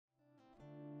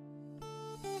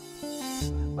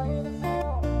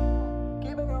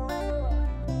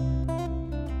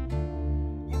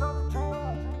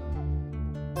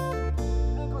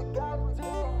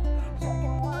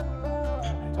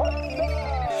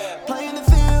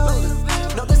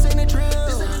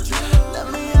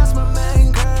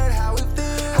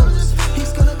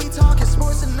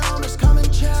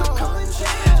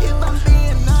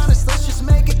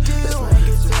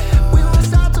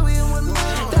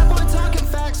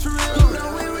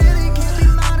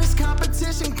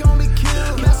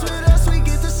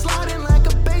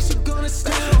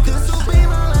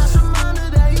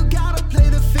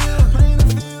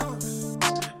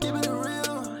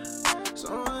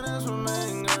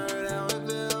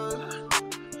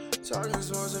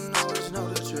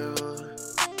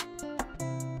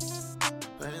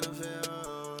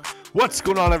What's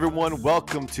going on, everyone?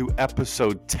 Welcome to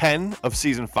episode 10 of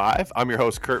season 5. I'm your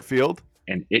host, Curt Field.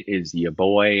 And it is your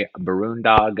boy,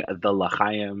 Barundog, the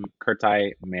L'chaim.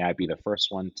 Kurtai, may I be the first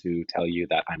one to tell you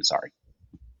that I'm sorry.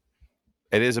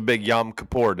 It is a big Yom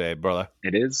Kippur day, brother.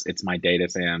 It is. It's my day to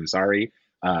say I'm sorry.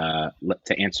 To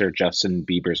answer Justin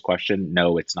Bieber's question,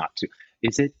 no, it's not too.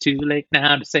 Is it too late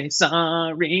now to say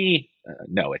sorry?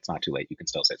 No, it's not too late. You can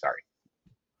still say sorry.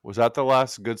 Was that the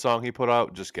last good song he put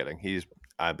out? Just kidding.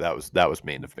 That was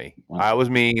mean of me. I was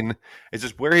mean. It's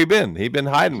just where he been. He'd been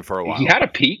hiding for a while. He had a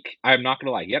peak. I'm not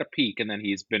gonna lie. He had a peak, and then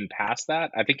he's been past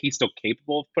that. I think he's still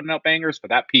capable of putting out bangers, but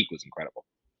that peak was incredible.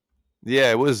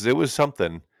 Yeah, it was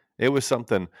something. It was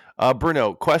something.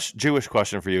 Bruno, Jewish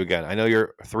question for you again. I know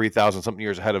you're 3,000 something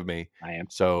years ahead of me. I am.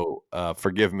 So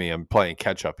forgive me. I'm playing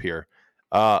catch up here.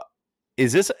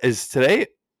 Is today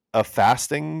a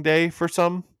fasting day for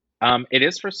some? It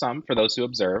is for some, for those who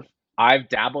observe. I've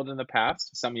dabbled in the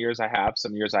past. Some years I have,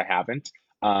 some years I haven't.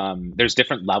 There's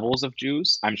different levels of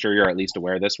Jews. I'm sure you're at least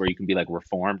aware of this, where you can be like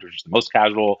Reformed, which is the most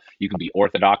casual. You can be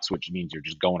Orthodox, which means you're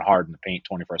just going hard in the paint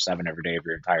 24/7 every day of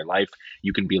your entire life.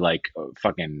 You can be like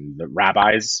fucking the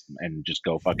rabbis and just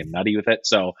go fucking nutty with it.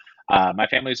 So my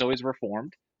family is always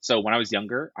Reformed. So when I was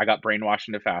younger, I got brainwashed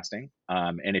into fasting.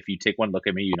 And if you take one look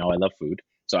at me, you know I love food.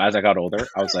 So as I got older,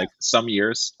 I was like, some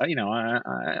years,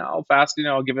 I'll fast,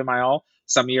 I'll give it my all.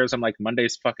 Some years I'm like,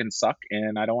 Mondays fucking suck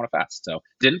and I don't want to fast. So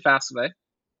didn't fast today.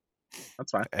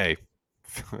 That's fine. Hey,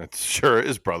 it sure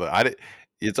is, brother.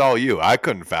 It's all you. I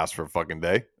couldn't fast for a fucking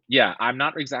day. Yeah, I'm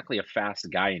not exactly a fast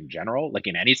guy in general, like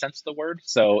in any sense of the word.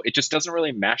 So it just doesn't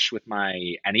really mesh with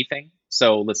my anything.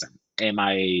 So listen, am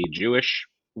I Jewish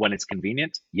when it's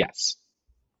convenient? Yes.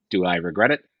 Do I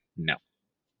regret it? No.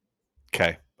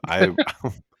 Okay.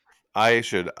 I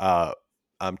should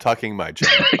I'm tucking my chin.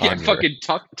 Yeah, fucking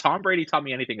tuck. Tom Brady taught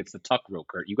me anything. It's the tuck rule,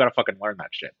 Kurt. You got to fucking learn that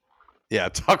shit. Yeah,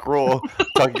 tuck rule,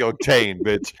 tuck your chain,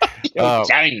 bitch.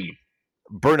 Chain.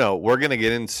 Bruno, we're going to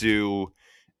get into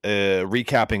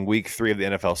recapping week 3 of the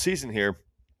NFL season here.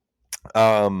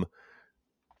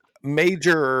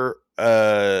 Major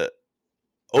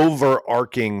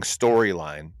overarching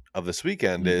storyline of this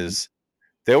weekend is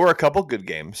there were a couple good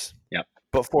games. Yep.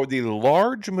 But for the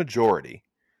large majority,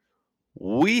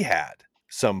 we had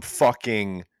some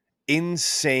fucking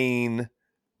insane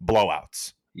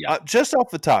blowouts. Yeah. Just off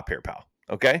the top here, pal.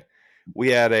 Okay, we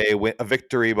had a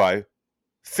victory by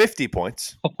 50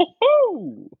 points,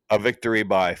 a victory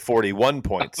by 41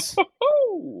 points,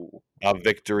 a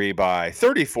victory by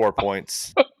 34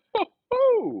 points,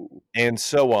 and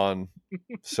so on,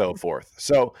 so forth.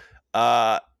 So,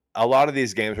 a lot of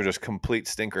these games are just complete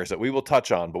stinkers that we will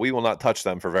touch on, but we will not touch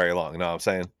them for very long. You know what I'm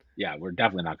saying? Yeah, we're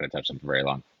definitely not going to touch them for very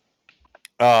long.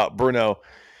 Bruno,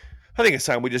 I think it's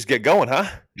time we just get going, huh?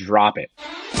 Drop it.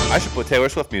 I should put Taylor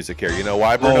Swift music here. You know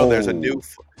why, Bruno? Oh.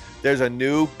 There's a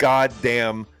new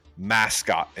goddamn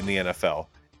mascot in the NFL.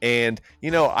 And,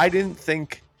 I didn't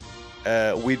think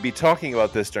we'd be talking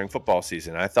about this during football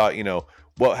season. I thought,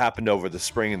 what happened over the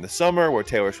spring and the summer where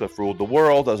Taylor Swift ruled the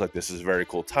world. I was like, this is a very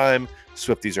cool time.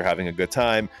 Swifties are having a good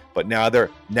time. But now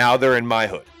they're in my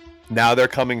hood. Now they're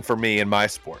coming for me in my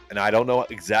sport. And I don't know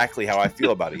exactly how I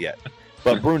feel about it yet.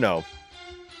 But Bruno,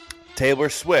 Taylor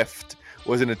Swift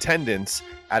was in attendance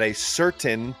at a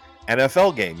certain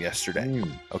NFL game yesterday.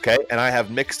 Okay? And I have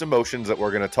mixed emotions that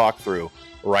we're going to talk through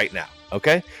right now.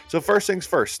 Okay? So first things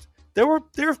first,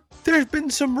 there's been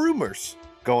some rumors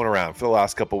going around for the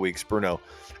last couple of weeks, Bruno,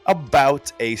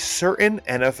 about a certain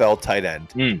NFL tight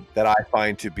end that I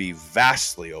find to be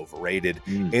vastly overrated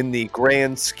in the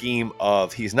grand scheme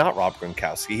of he's not Rob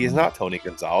Gronkowski, he's not Tony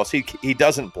Gonzalez, he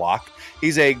doesn't block,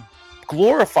 he's a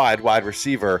glorified wide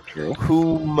receiver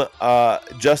whom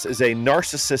just is a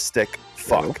narcissistic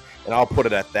fuck. and I'll put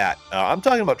it at that. I'm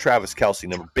talking about Travis Kelce,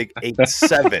 number big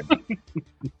 8'7"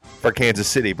 for Kansas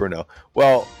City, Bruno.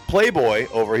 Well, Playboy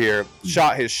over here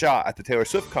shot his shot at the Taylor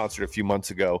Swift concert a few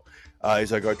months ago.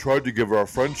 He's like, I tried to give her a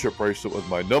friendship bracelet with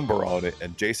my number on it,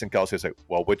 and Jason Kelce was like,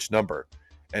 well, which number?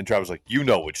 And Travis was like, you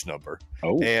know which number.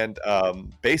 Oh. And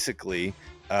basically,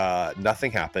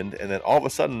 nothing happened. And then all of a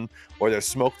sudden, where there's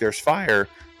smoke, there's fire,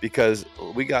 because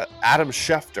we got Adam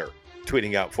Schefter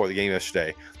tweeting out before the game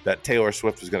yesterday that Taylor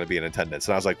Swift was going to be in attendance.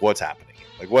 And I was like, what's happening?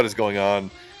 Like, what is going on?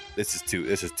 This is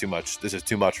too much. This is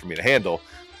too much for me to handle.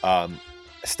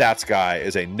 Stats guy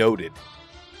is a noted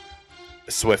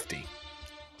Swiftie.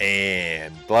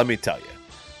 And let me tell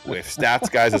you, if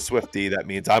Stats guy's a Swiftie, that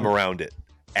means I'm around it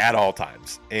at all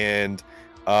times. And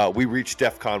we reached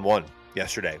DEFCON 1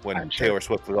 yesterday when Taylor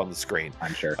Swift was on the screen.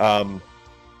 I'm sure.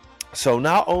 So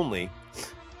not only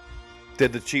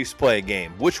did the Chiefs play a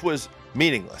game, which was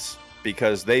meaningless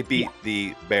because they beat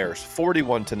the Bears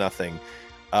 41-0.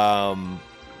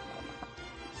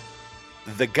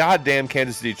 The goddamn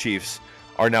Kansas City Chiefs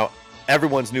are now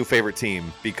everyone's new favorite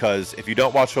team, because if you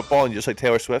don't watch football and you just like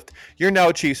Taylor Swift, you're now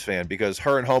a Chiefs fan because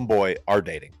her and homeboy are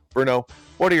dating. Bruno,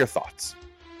 what are your thoughts?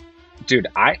 Dude,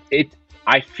 I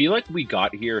feel like we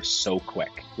got here so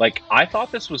quick. Like, I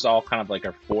thought this was all kind of like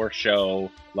a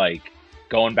show, like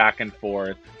going back and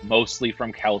forth, mostly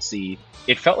from Kelce.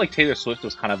 It felt like Taylor Swift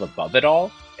was kind of above it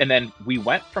all. And then we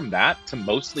went from that to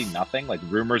mostly nothing, like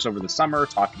rumors over the summer,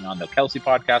 talking on the Kelce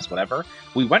podcast, whatever.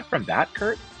 We went from that,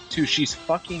 Curt, to she's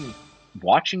fucking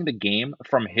watching the game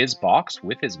from his box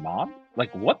with his mom.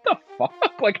 Like, what the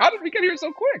fuck? Like, how did we get here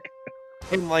so quick?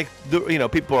 And like,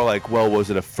 people are like, well,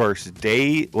 was it a first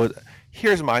date?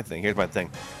 Here's my thing.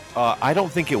 I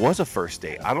don't think it was a first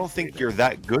date. I don't think you're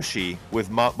that gushy with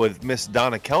Miss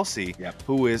Donna Kelce,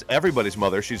 who is everybody's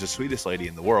mother. She's the sweetest lady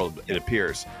in the world, it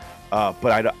appears.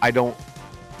 But I don't.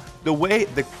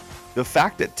 The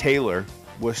fact that Taylor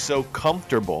was so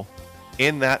comfortable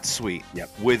in that suite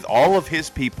with all of his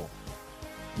people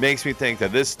makes me think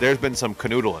that there's been some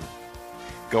canoodling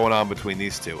going on between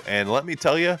these two. And let me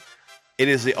tell you, it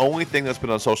is the only thing that's been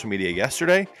on social media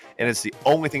yesterday, and it's the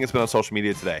only thing that's been on social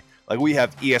media today. Like, we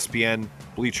have ESPN,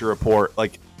 Bleacher Report.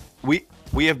 Like, we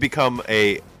have become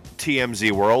a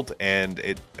TMZ world,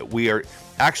 and we are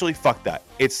actually, fuck that.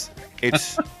 It's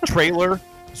trailer's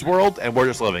world, and we're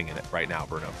just living in it right now,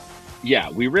 Bruno. Yeah,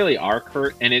 we really are,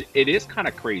 Curt, and it is kind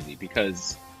of crazy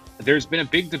because there's been a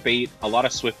big debate. A lot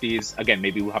of Swifties, again,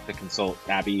 maybe we'll have to consult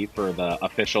Abby for the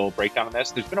official breakdown of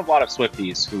this. There's been a lot of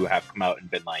Swifties who have come out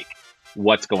and been like,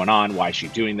 what's going on? Why is she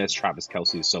doing this? Travis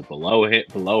Kelce is so below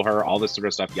her, all this sort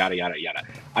of stuff, yada, yada, yada.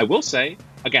 I will say,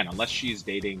 again, unless she's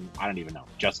dating, I don't even know,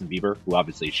 Justin Bieber, who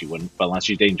obviously she wouldn't, but unless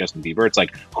she's dating Justin Bieber, it's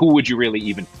like, who would you really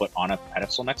even put on a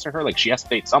pedestal next to her? Like, she has to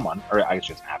date someone, or I guess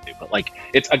she doesn't have to, but like,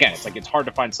 it's hard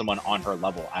to find someone on her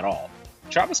level at all.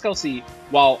 Travis Kelce,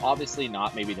 while obviously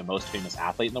not maybe the most famous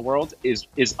athlete in the world, is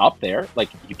up there. Like,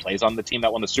 he plays on the team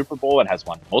that won the Super Bowl and has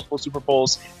won multiple Super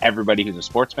Bowls. Everybody who's a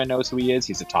sports fan knows who he is.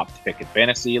 He's a top pick in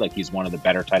fantasy. Like, he's one of the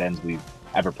better tight ends we've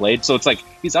ever played. So it's like,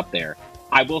 he's up there.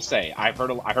 I will say, I heard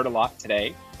a lot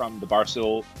today from the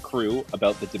Barstool crew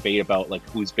about the debate about like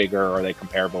who's bigger, or are they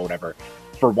comparable, whatever.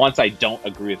 For once, I don't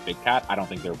agree with Big Cat. I don't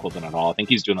think they're equivalent at all. I think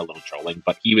he's doing a little trolling,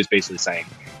 but he was basically saying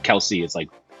Kelce is like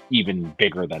even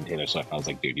bigger than Taylor Swift. I was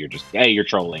like, dude, you're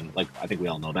trolling. Like, I think we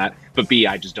all know that. But B,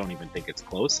 I just don't even think it's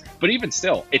close. But even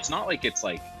still, it's not like it's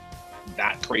like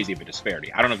that crazy of a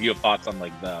disparity. I don't know if you have thoughts on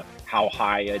like how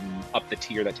high and up the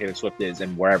tier that Taylor Swift is,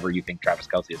 and wherever you think Travis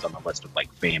Kelce is on the list of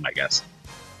like fame, I guess.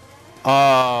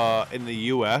 In the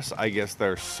U.S., I guess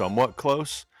they're somewhat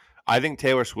close. I think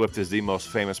Taylor Swift is the most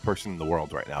famous person in the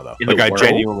world right now, though. In the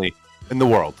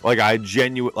world.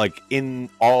 Like, in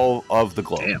all of the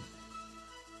globe. Damn.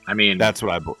 I mean, that's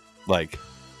what I like.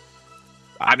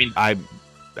 I mean, I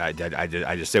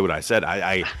just say what I said.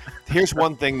 I here's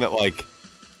one thing that like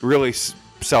really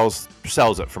sells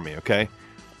it for me. Okay,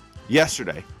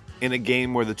 yesterday in a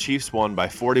game where the Chiefs won by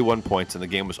 41 points and the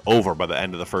game was over by the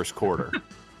end of the first quarter,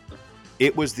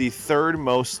 it was the third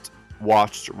most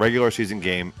watched regular season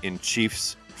game in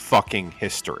Chiefs fucking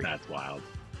history. That's wild.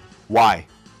 Why?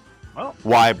 Well,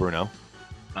 why, Bruno?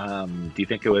 Do you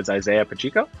think it was Isaiah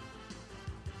Pacheco?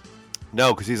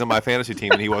 No, because he's on my fantasy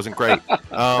team and he wasn't great.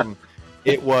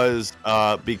 It was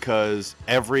because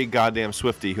every goddamn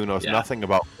Swiftie who knows nothing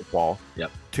about football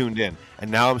tuned in.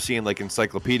 And now I'm seeing like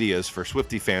encyclopedias for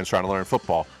Swiftie fans trying to learn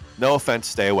football. No offense,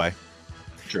 stay away.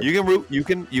 True. You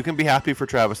can be happy for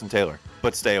Travis and Taylor,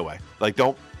 but stay away. Like,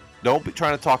 don't be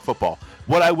trying to talk football.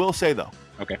 What I will say though,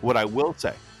 I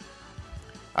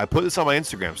put this on my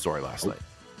Instagram story last night.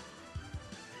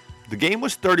 The game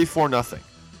was 34-0.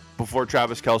 before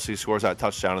Travis Kelce scores that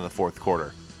touchdown in the fourth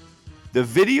quarter. The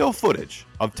video footage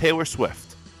of Taylor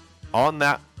Swift on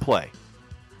that play,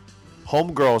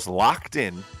 homegirl's locked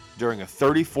in during a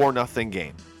 34-0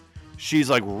 game. She's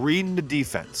like reading the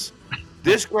defense.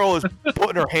 This girl is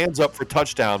putting her hands up for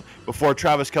touchdown before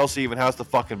Travis Kelce even has the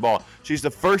fucking ball. She's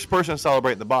the first person to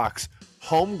celebrate in the box.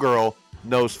 Homegirl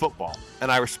knows football,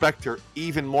 and I respect her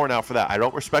even more now for that. I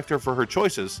don't respect her for her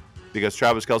choices because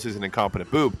Travis Kelce's an incompetent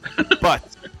boob,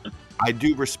 but I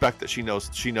do respect that she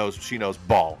knows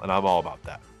ball, and I'm all about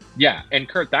that. Yeah, and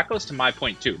Curt, that goes to my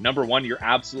point too. Number one, you're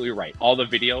absolutely right. All the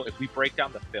video, if we break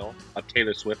down the film of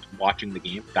Taylor Swift watching the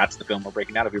game, that's the film we're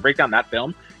breaking down. If we break down that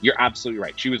film, you're absolutely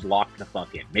right. She was locked the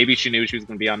fuck in. Maybe she knew she was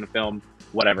going to be on the film,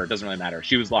 whatever, it doesn't really matter.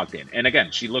 She was locked in. And again,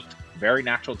 she looked very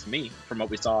natural to me from what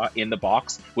we saw in the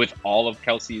box with all of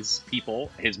Kelce's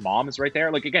people. His mom is right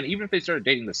there. Like, again, even if they started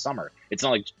dating this summer, it's not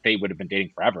like they would have been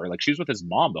dating forever. Like, she was with his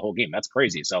mom the whole game. That's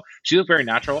crazy. So she looked very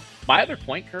natural. My other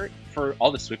point, Curt, for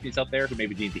all the Swifties out there who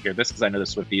maybe need to hear this, because I know the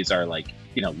Swifties are like,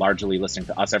 largely listening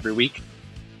to us every week.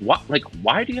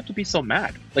 Why do you have to be so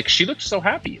mad? Like, she looked so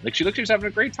happy. Like, she looked like she was having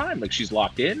a great time. Like, she's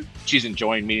locked in. She's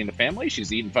enjoying meeting the family.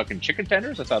 She's eating fucking chicken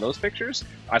tenders. I saw those pictures.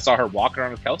 I saw her walking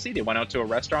around with Kelce. They went out to a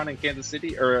restaurant in Kansas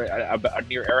City or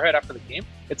near Arrowhead after the game.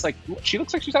 It's like, she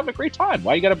looks like she's having a great time.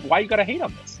 Why you gotta hate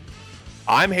on this?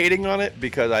 I'm hating on it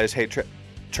because I just hate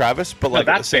Travis, but like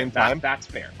at the same time, that's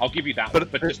fair. I'll give you that one.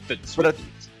 But just the Swifties.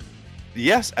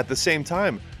 Yes, at the same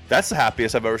time, that's the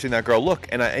happiest I've ever seen that girl look.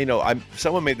 And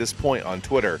someone made this point on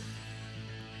Twitter.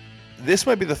 This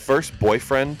might be the first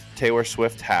boyfriend Taylor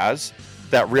Swift has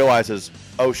that realizes,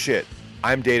 oh shit,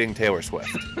 I'm dating Taylor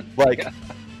Swift. Like, yeah.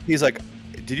 He's like,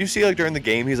 did you see like during the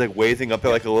game, he's like waving up at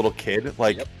like a little kid?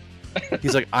 Like, yep.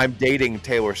 He's like, I'm dating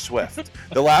Taylor Swift.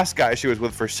 The last guy she was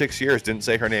with for 6 years didn't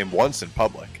say her name once in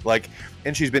public. Like,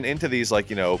 and she's been into these like,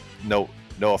 no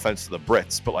offense to the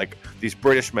Brits, but like these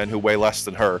British men who weigh less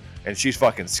than her, and she's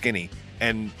fucking skinny,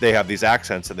 and they have these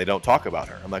accents and they don't talk about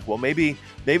her. I'm like, well, maybe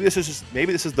this is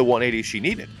the 180 she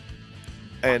needed.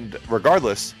 And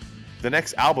regardless, the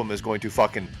next album is going to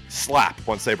fucking slap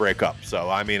once they break up. So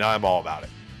I mean, I'm all about it.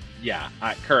 Yeah,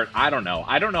 Curt, I don't know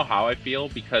how I feel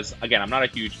because again, I'm not a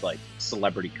huge like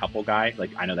celebrity couple guy.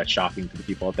 Like, I know that's shocking to the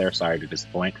people out there. Sorry to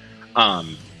disappoint.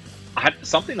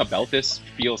 Something about this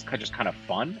feels just kind of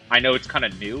fun. I know it's kind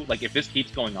of new. Like, if this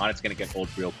keeps going on, it's going to get old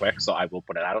real quick. So I will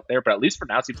put it out there. But at least for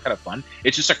now, it seems kind of fun.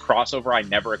 It's just a crossover I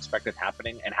never expected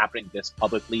happening this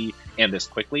publicly and this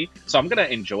quickly. So I'm going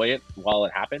to enjoy it while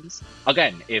it happens.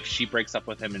 Again, if she breaks up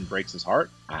with him and breaks his heart,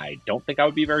 I don't think I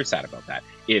would be very sad about that.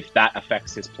 If that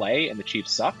affects his play and the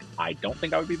Chiefs suck, I don't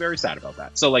think I would be very sad about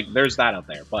that. So, like, there's that out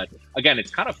there. But again,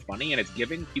 it's kind of funny and it's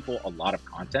giving people a lot of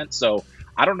content. So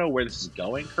I don't know where this is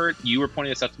going, Curt. You were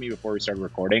pointing this out to me before we started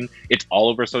recording. It's all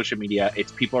over social media.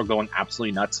 People are going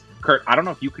absolutely nuts. Curt, I don't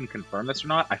know if you can confirm this or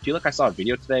not. I feel like I saw a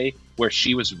video today where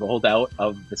she was rolled out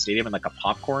of the stadium in like a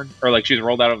popcorn, or like she was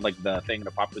rolled out of like the thing in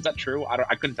a popcorn. Is that true?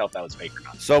 I couldn't tell if that was fake or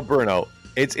not. So Bruno,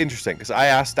 it's interesting because I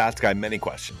asked Stats Guy many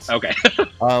questions. Okay.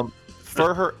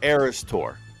 For her Eras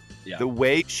tour, yeah. The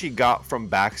way she got from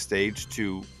backstage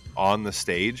to on the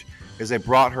stage is they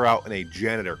brought her out in a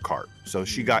janitor cart. So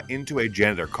she got into a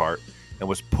janitor cart and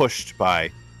was pushed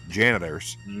by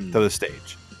janitors to the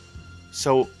stage.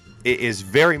 So it is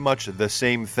very much the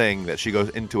same thing that she goes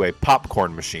into a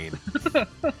popcorn machine,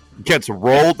 gets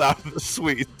rolled out of the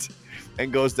suite,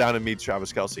 and goes down and meets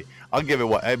Travis Kelce. I'll give it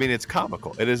it's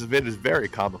comical. It is very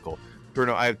comical.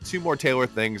 Bruno, I have two more Taylor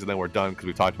things and then we're done because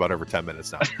we talked about her for 10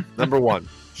 minutes now. Number one,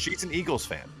 she's an Eagles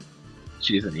fan.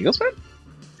 She's an Eagles fan?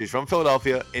 She's from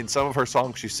Philadelphia. In some of her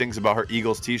songs, she sings about her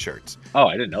Eagles t-shirts. Oh,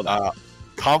 I didn't know that.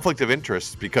 Conflict of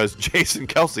interest because Jason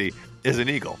Kelce is an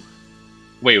Eagle.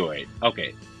 Wait.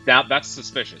 Okay. Now that's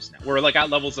suspicious now. We're like at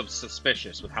levels of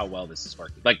suspicious with how well this is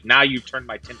working. Like, now you've turned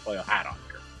my tinfoil hat on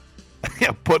her.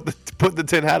 Yeah, put the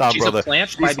tin hat on, She's brother. She's a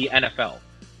plant by the NFL.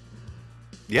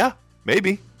 Yeah,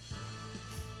 maybe.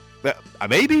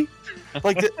 Maybe.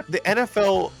 Like the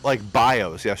NFL like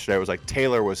bios yesterday was like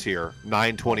Taylor was here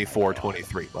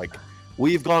 9/24/23. Like,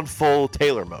 we've gone full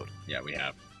Taylor mode. Yeah, we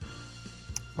have.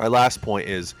 My last point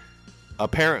is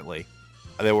apparently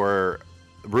there were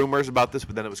rumors about this,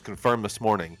 but then it was confirmed this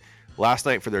morning. Last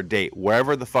night for their date,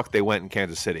 wherever the fuck they went in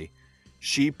Kansas City,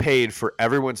 she paid for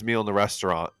everyone's meal in the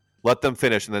restaurant, let them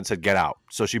finish, and then said get out.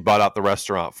 So she bought out the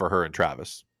restaurant for her and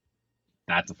Travis.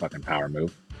 That's a fucking power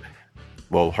move.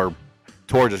 Well, her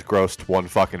tour just grossed $1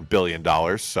 fucking billion.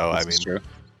 So this is true.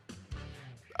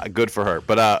 Good for her.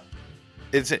 But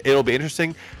it'll be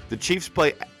interesting. The Chiefs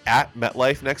play at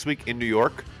MetLife next week in New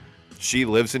York. She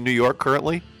lives in New York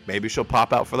currently. maybe she'll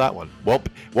pop out for that one.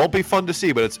 Won't be fun to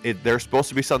see, but they're supposed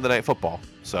to be Sunday Night Football,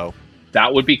 so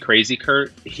that would be crazy,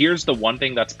 Curt. Here's the one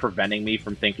thing that's preventing me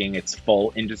from thinking it's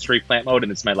full industry plant mode,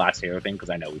 and it's my last Halo thing because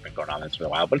I know we've been going on this for a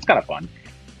while, but it's kind of fun.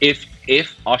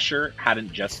 If Usher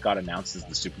hadn't just got announced as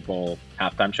the Super Bowl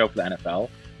halftime show for the NFL,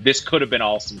 this could have been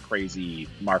all some crazy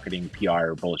marketing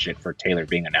PR bullshit for Taylor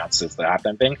being announced as the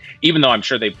halftime thing, even though I'm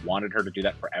sure they've wanted her to do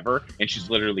that forever, and she's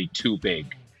literally too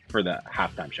big for the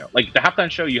halftime show. Like, the halftime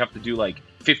show, you have to do, like,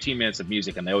 15 minutes of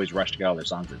music, and they always rush to get all their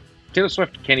songs in. Taylor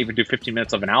Swift can't even do 15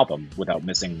 minutes of an album without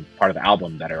missing part of the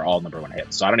album that are all *1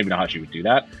 hits. So I don't even know how she would do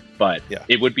that, but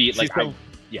it would be, like,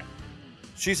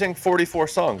 She sang 44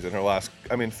 songs in her last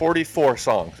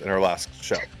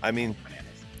show. I mean,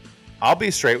 I'll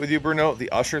be straight with you, Bruno. The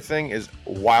Usher thing is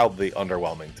wildly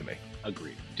underwhelming to me.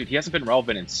 Agreed. Dude, he hasn't been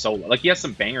relevant in so long. Like, he has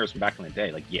some bangers from back in the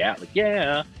day. Like, yeah.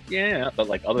 But,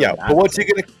 like, other than that. But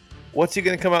what's he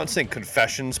gonna come out and sing?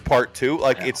 Confessions Part 2?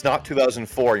 Like, it's not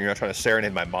 2004 and you're not trying to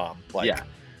serenade my mom. Like, yeah.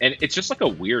 And it's just like a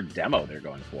weird demo they're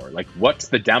going for. Like, what's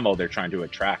the demo they're trying to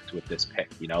attract with this pick?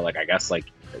 You know, like, I guess, like,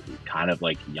 kind of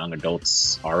like young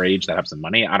adults our age that have some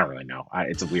money. I don't really know.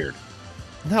 It's weird.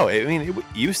 No, I mean, it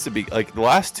used to be, like, the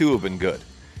last two have been good.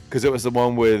 Because it was the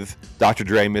one with Dr.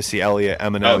 Dre, Missy Elliott,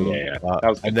 Eminem. Oh, yeah. That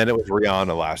was good. And then it was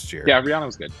Rihanna last year. Yeah, Rihanna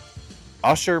was good.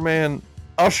 Usher, man.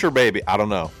 Usher, baby. I don't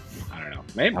know.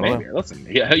 Maybe. Listen,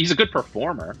 he's a good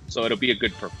performer, so it'll be a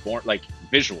good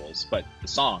visuals, but the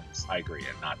songs, I agree,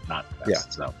 are not the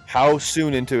best. So how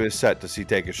soon into his set does he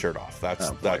take his shirt off? That's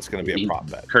going to be a prop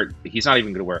bet. Curt, he's not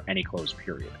even going to wear any clothes,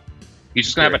 period. He's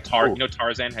just going to have you know,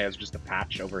 Tarzan has just a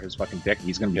patch over his fucking dick.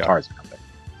 He's going to be Tarzan up there.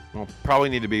 Well, probably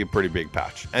need to be a pretty big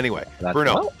patch. Anyway,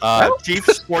 Bruno,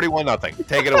 Chiefs 41-0.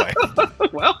 Take it away.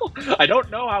 Well, I don't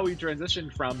know how we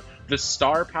transitioned from the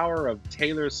star power of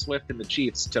Taylor Swift and the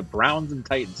Chiefs to Browns and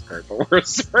Titans, Curt, but we're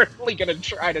certainly going to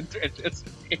try to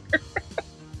transition here.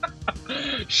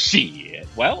 Shit.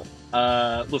 Well,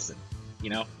 listen, you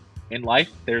know, in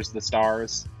life, there's the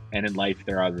stars, and in life,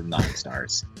 there are the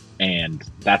non-stars. And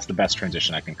that's the best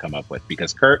transition I can come up with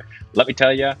because, Curt, let me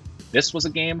tell you, this was a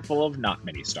game full of not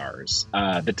many stars.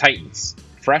 The Titans,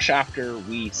 fresh after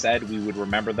we said we would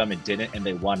remember them and didn't, and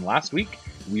they won last week,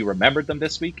 we remembered them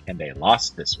this week, and they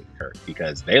lost this week, Curt,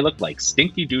 because they looked like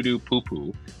stinky doo-doo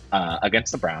poo-poo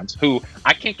against the Browns, who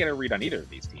I can't get a read on either of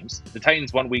these teams. The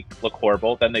Titans 1 week look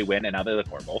horrible, then they win, and now they look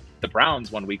horrible. The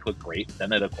Browns 1 week look great, then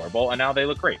they look horrible, and now they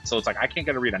look great. So it's like, I can't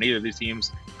get a read on either of these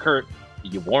teams. Curt,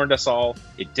 you warned us all.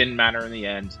 It didn't matter in the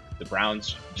end. The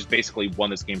Browns just basically won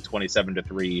this game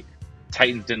 27-3.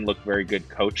 Titans didn't look very good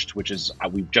coached, which is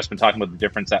we've just been talking about the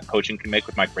difference that coaching can make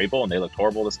with Mike Vrabel, and they looked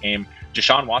horrible this game.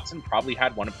 Deshaun Watson probably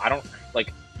had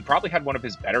he probably had one of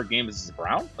his better games as a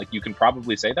Brown. Like, you can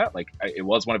probably say that. Like, it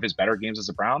was one of his better games as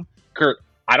a Brown. Curt,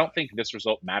 I don't think this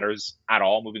result matters at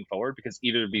all moving forward because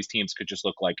either of these teams could just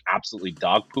look like absolutely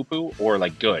dog poo-poo or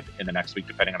like good in the next week,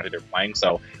 depending on who they're playing.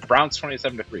 So Browns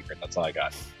 27-3, Curt. That's all I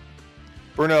got.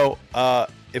 Bruno,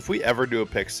 if we ever do a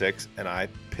pick six and I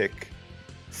pick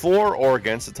for or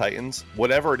against the Titans,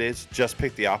 whatever it is, just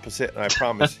pick the opposite, and I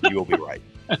promise you will be right.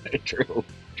 True.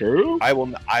 I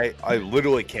will. I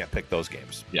literally can't pick those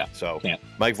games. Yeah. So can't.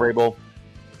 Mike Vrabel,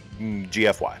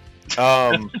 GFY.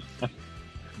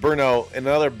 Bruno,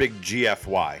 another big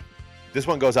GFY. This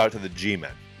one goes out to the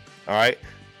G-men. All right.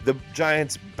 The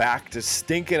Giants back to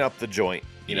stinking up the joint.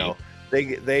 You know,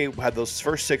 they had those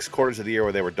first 6 quarters of the year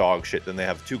where they were dog shit. Then they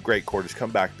have 2 great quarters,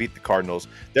 come back, beat the Cardinals.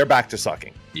 They're back to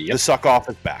sucking. Yep. The suck off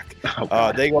is back.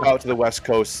 They go out to the West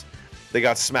Coast. They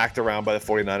got smacked around by the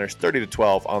 49ers,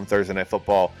 30-12 on Thursday Night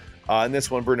Football. And this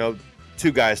one, Bruno,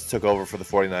 2 guys took over for the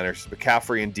 49ers.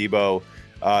 McCaffrey and Debo,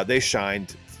 they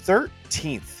shined.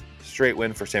 13th straight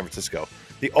win for San Francisco.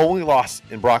 The only loss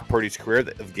in Brock Purdy's career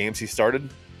of games he started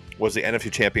was the NFC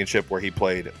Championship, where he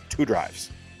played 2 drives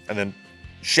and then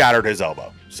shattered his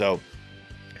elbow. So,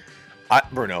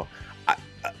 Bruno,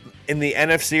 in the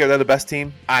NFC, are they the best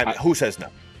team? Who says no?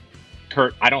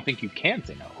 Curt, I don't think you can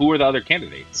say no. Who are the other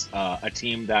candidates? A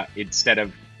team that instead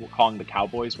of calling the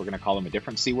Cowboys, we're going to call them a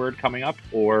different C word coming up,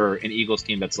 or an Eagles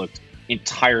team that's looked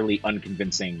entirely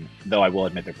unconvincing, though I will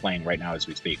admit they're playing right now as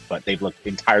we speak, but they've looked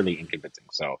entirely unconvincing.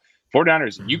 So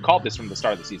 49ers, you called this from the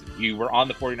start of the season. You were on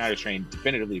the 49ers train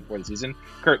definitively before the season.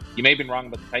 Curt, you may have been wrong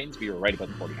about the Titans, but you were right about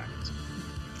the 49ers.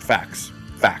 Facts.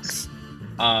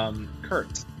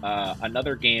 Curt,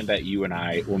 another game that you and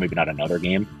I, well, maybe not another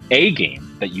game, a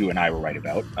game that you and I were right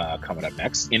about coming up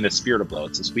next in the spirit of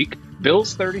blowouts this week.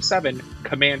 Bills 37,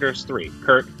 Commanders 3.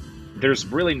 Curt, there's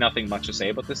really nothing much to say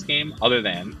about this game other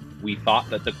than we thought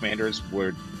that the Commanders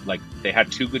were, like, they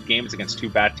had 2 good games against 2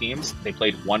 bad teams. They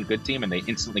played 1 good team, and they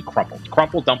instantly crumpled.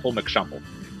 Crumple, Dumple, McShumple.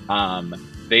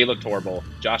 They looked horrible.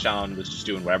 Josh Allen was just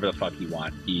doing whatever the fuck he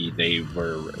want. They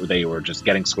were just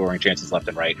getting scoring chances left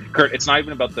and right. Curt, it's not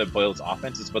even about the Bills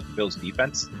offense, it's about the Bills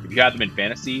defense. If you had them in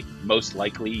fantasy, most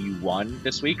likely you won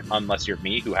this week, unless you're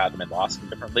me, who had them and lost in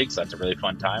different leagues. So that's a really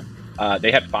fun time.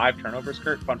 They had 5 turnovers,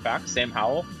 Curt. Fun fact, Sam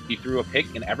Howell, he threw a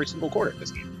pick in every single quarter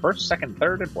this game. First, second,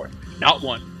 third, and fourth. Not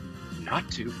 1,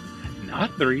 not 2,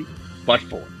 not 3, but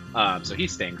 4. So he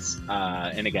stinks.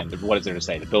 And again, what is there to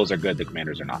say? The Bills are good, the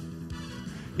Commanders are not.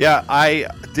 Yeah, I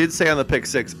did say on the pick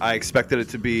 6, I expected it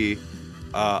to be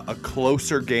a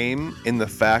closer game in the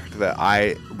fact that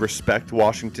I respect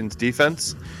Washington's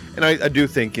defense. And I do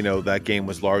think, that game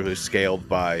was largely scaled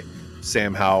by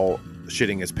Sam Howell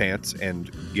shitting his pants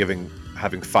and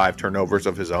having 5 turnovers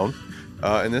of his own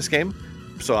in this game.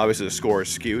 So obviously the score is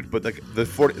skewed, but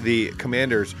the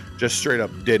Commanders just straight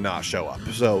up did not show up.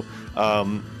 So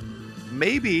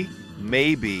maybe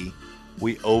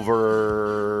we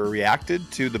overreacted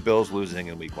to the Bills losing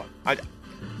in week 1.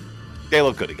 They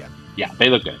look good again. Yeah, they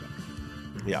look good.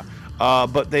 Yeah.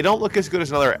 But they don't look as good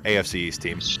as another AFC East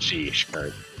team. Sheesh,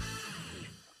 Curt.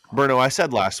 Bruno, I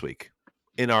said last week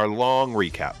in our long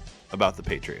recap about the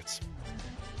Patriots,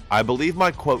 I believe my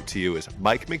quote to you is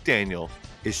Mike McDaniel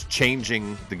is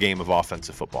changing the game of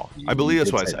offensive football. I believe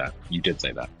that's what I said. You did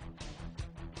say that.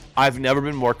 I've never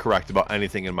been more correct about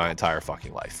anything in my entire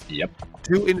fucking life. Yep.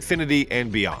 To infinity and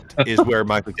beyond is where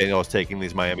Mike McDaniel is taking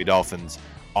these Miami Dolphins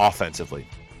offensively.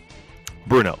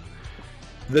 Bruno,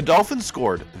 the Dolphins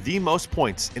scored the most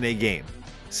points in a game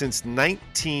since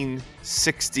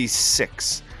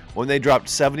 1966 when they dropped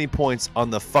 70 points on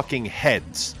the fucking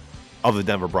heads of the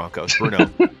Denver Broncos. Bruno,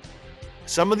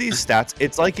 some of these stats,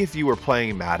 it's like if you were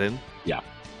playing Madden. Yeah.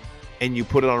 And you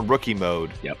put it on rookie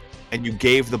mode. Yep. And you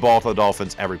gave the ball to the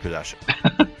Dolphins every possession.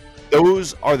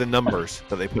 Those are the numbers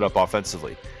that they put up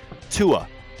offensively. Tua,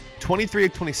 23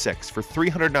 of 26 for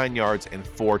 309 yards and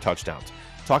 4 touchdowns.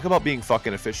 Talk about being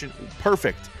fucking efficient.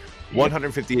 Perfect.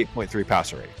 158.3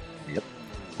 passer rating. Yep.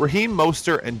 Raheem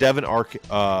Mostert and Devin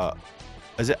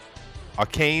is it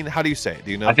Arcane? How do you say it?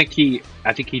 Do you know? I think he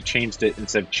changed it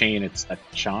instead of Chain. It's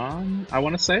Achan, I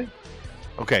want to say.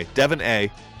 Okay, Devin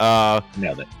A.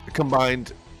 Nailed it.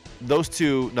 Combined. Those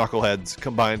two knuckleheads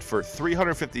combined for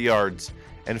 350 yards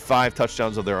and 5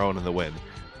 touchdowns of their own in the win.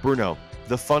 Bruno,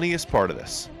 the funniest part of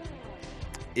this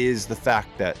is the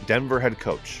fact that Denver head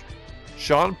coach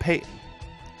Sean Payton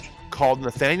called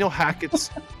Nathaniel Hackett's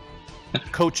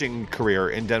coaching career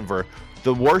in Denver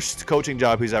the worst coaching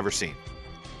job he's ever seen.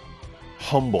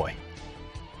 Homeboy,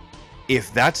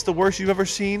 if that's the worst you've ever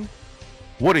seen,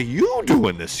 what are you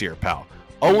doing this year, pal?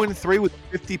 0-3 with a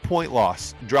 50-point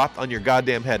loss dropped on your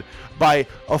goddamn head by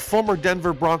a former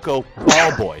Denver Bronco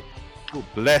ball boy.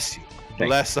 Bless you.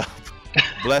 Bless up.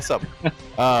 Bless up.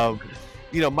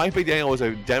 Mike McDaniel was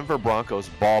a Denver Broncos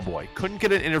ball boy. Couldn't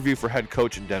get an interview for head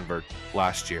coach in Denver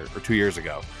last year or 2 years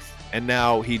ago. And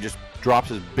now he just drops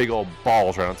his big old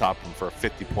balls right on top of him for a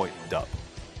 50-point dub.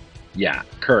 Yeah,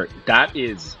 Curt, that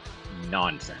is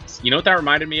nonsense. You know what that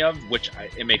reminded me of?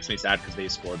 It makes me sad because they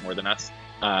scored more than us.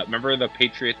 Remember the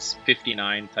Patriots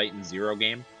 59 Titans 0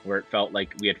 game where it felt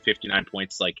like we had 59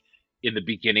 points in the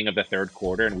beginning of the third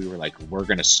quarter and we were like, we're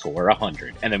going to score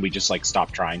 100. And then we just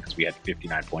stopped trying because we had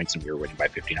 59 points and we were winning by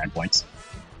 59 points.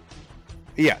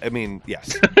 Yeah, I mean,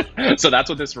 yes. So that's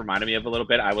what this reminded me of a little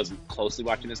bit. I wasn't closely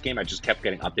watching this game. I just kept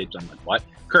getting updates on what?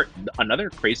 Curt, another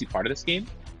crazy part of this game,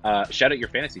 shout out your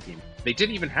fantasy team. They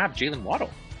didn't even have Jalen Waddle.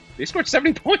 They scored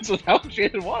 70 points without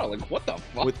Jalen Waddle. What the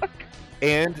fuck?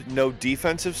 And no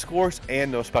defensive scores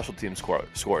and no special team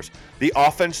scores. The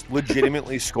offense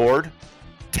legitimately scored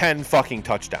 10 fucking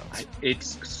touchdowns.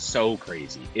 It's so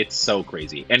crazy. It's so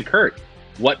crazy. And Curt,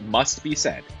 what must be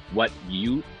said, what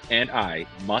you and I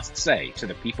must say to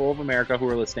the people of America who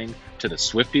are listening, to the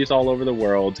Swifties all over the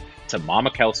world, to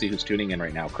Mama Kelsey who's tuning in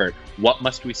right now, Curt, what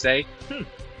must we say?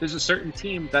 There's a certain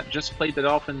team that just played the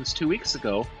Dolphins 2 weeks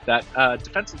ago that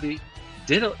defensively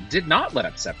did not let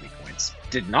up 70 points,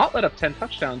 did not let up 10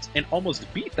 touchdowns, and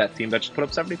almost beat that team that just put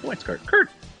up 70 points, Curt. Curt,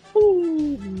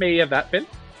 who may have that been?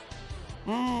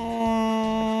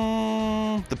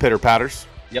 The Pitter-Patters.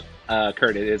 Yep.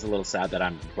 Curt, it is a little sad that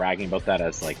I'm bragging about that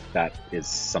as that is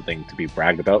something to be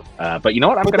bragged about. But you know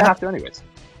what? I'm going to have to anyways.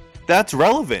 That's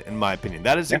relevant in my opinion.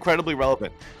 That is incredibly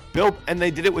relevant. And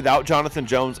they did it without Jonathan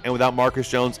Jones and without Marcus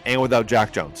Jones and without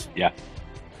Jack Jones. Yeah.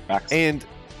 Facts. And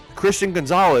Christian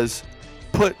Gonzalez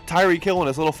put Tyreek Hill in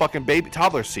his little fucking baby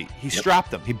toddler seat. He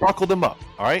strapped him. He buckled him up.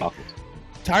 All right.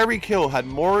 Tyreek Hill had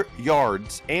more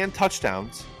yards and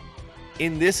touchdowns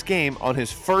in this game on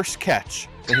his first catch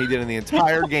than he did in the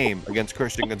entire game against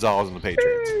Christian Gonzalez and the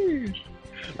Patriots.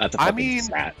 That's a fucking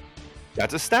stat.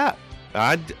 That's a stat.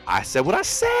 I said what I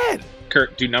said.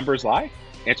 Curt, do numbers lie?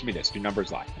 Answer me this. Do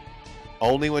numbers lie?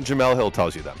 Only when Jamel Hill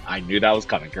tells you them. I knew that was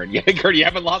coming, Curt. Yeah, Curt, you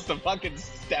haven't lost a fucking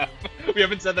step. We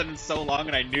haven't said that in so long,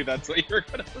 and I knew that's what you were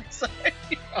going to say.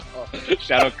 Oh,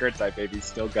 shout out Curt's eye, baby.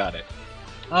 Still got it.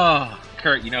 Oh,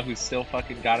 Curt, you know who still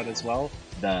fucking got it as well?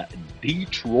 The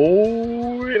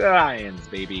Detroit Lions,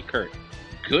 baby. Curt,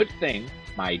 good thing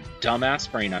my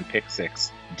dumbass brain on pick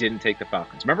 6 didn't take the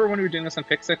Falcons. Remember when we were doing this on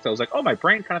pick 6? I was like, oh, my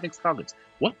brain kind of thinks Falcons.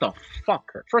 What the fuck,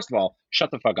 Curt? First of all,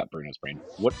 shut the fuck up, Bruno's brain.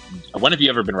 When have you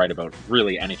ever been right about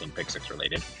really anything pick 6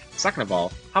 related? Second of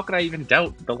all, how could I even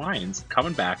doubt the Lions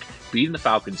coming back, beating the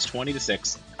Falcons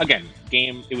 20-6? Again,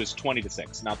 it was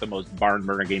 20-6, not the most barn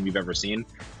burner game you've ever seen.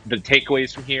 The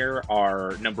takeaways from here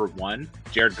are, number one,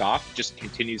 Jared Goff just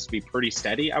continues to be pretty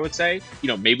steady, I would say. You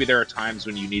know, maybe there are times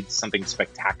when you need something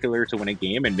spectacular to win a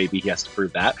game, and maybe he has to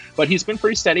prove that. But he's been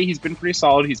pretty steady, he's been pretty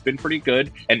solid, he's been pretty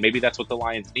good, and maybe that's what the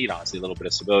Lions need, honestly, a little bit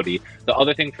of stability. The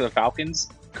other thing for the Falcons,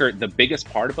 Curt, the biggest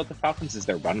part about the Falcons is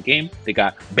their run game. They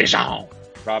got Bijan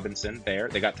Robinson there.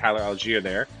 They got Tyler Algier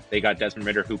there. They got Desmond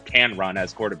Ridder, who can run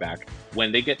as quarterback.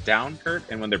 When they get down, Curt,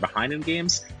 and when they're behind in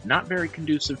games, not very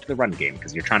conducive to the run game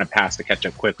because you're trying to pass to catch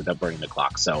up quick without burning the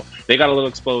clock. So they got a little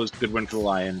exposed. Good win for the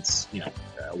Lions. You know,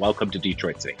 welcome to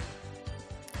Detroit City.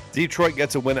 Detroit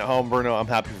gets a win at home, Bruno. I'm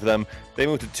happy for them. They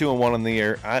moved to 2-1 in the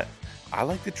year. I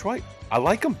like Detroit. I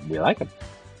like them. We like them.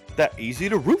 That easy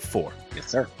to root for. Yes,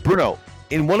 sir. Bruno,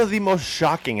 in one of the most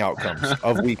shocking outcomes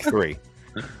of Week 3,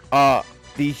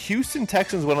 the Houston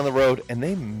Texans went on the road and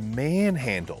they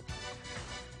manhandled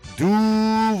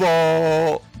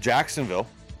Jacksonville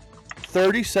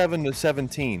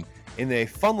 37-17 in a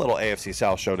fun little AFC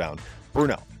South showdown.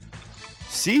 Bruno,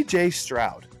 CJ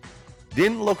Stroud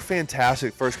didn't look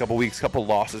fantastic first couple weeks, couple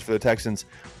losses for the Texans.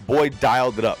 Boy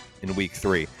dialed it up in Week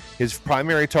 3. His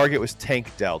primary target was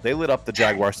Tank Dell. They lit up the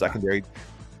Jaguar secondary.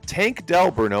 Tank Dell,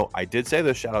 Bruno, I did say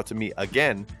this, shout out to me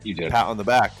again. You did. Pat on the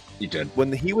back. You did.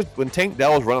 When Tank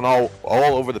Dell was running all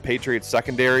over the Patriots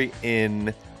secondary in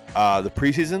the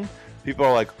preseason, people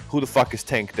are like, who the fuck is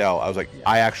Tank Dell? I was like,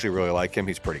 I actually really like him.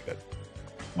 He's pretty good.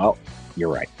 Well,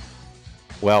 you're right.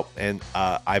 Well, and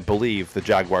I believe the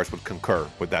Jaguars would concur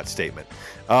with that statement.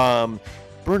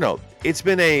 Bruno, it's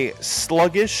been a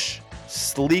sluggish,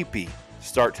 sleepy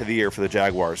start to the year for the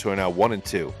Jaguars, who are now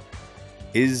 1-2.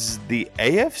 Is the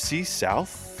AFC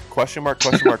South question mark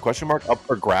up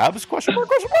for grabs? Question mark?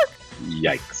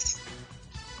 Yikes.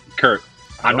 Curt,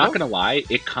 I'm not gonna lie,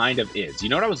 it kind of is. You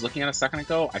know what I was looking at a second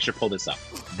ago? I should pull this up.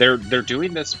 They're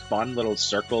doing this fun little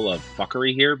circle of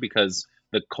fuckery here because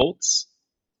the Colts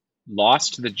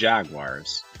lost to the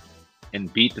Jaguars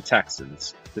and beat the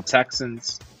Texans. The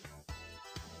Texans,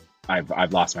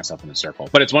 I've lost myself in the circle,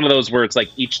 but it's one of those where it's like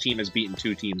each team has beaten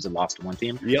two teams and lost to one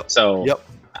team. Yep. So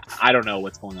I don't know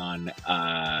what's going on.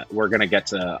 We're gonna get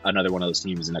to another one of those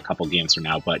teams in a couple games from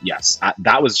now, but yes,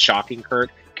 that was shocking,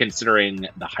 Curt, considering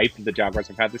the hype that the Jaguars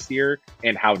have had this year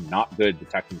and how not good the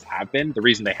Texans have been. The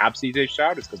reason they have CJ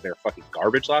Stroud is because they're fucking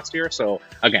garbage last year. So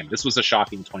again, this was a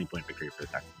shocking 20-point victory for the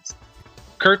Texans.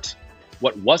 Curt,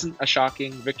 what wasn't a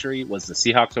shocking victory was the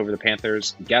Seahawks over the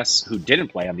Panthers. Guess who didn't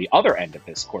play on the other end of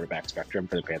this quarterback spectrum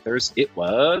for the Panthers? It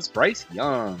was Bryce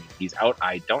Young. He's out.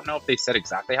 I don't know if they said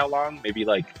exactly how long, maybe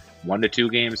like 1 to 2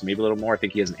 games, maybe a little more. I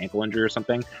think he has an ankle injury or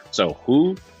something. So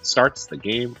who starts the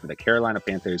game for the Carolina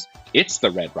Panthers? It's the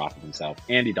Red Rocket himself,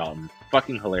 Andy Dalton.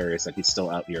 Fucking hilarious that he's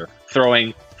still out here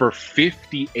throwing for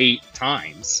 58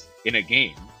 times in a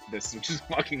game. Which is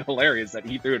fucking hilarious that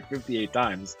he threw it 58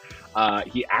 times.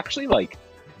 He actually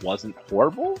wasn't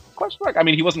horrible? Question mark. I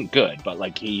mean, he wasn't good,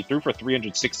 but he threw for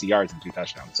 360 yards and 2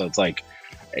 touchdowns. So it's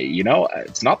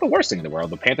it's not the worst thing in the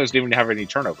world. The Panthers didn't even have any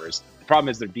turnovers. The problem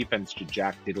is their defense should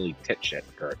jack diddly tit shit,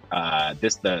 Curt.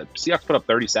 The Seahawks put up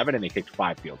 37 and they kicked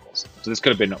 5 field goals. So this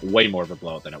could have been way more of a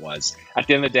blowout than it was. At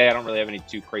the end of the day, I don't really have any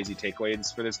too crazy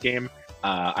takeaways for this game.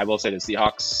 I will say the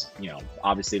Seahawks,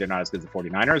 obviously they're not as good as the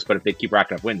 49ers, but if they keep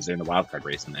racking up wins, they're in the wild card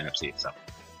race in the NFC. So.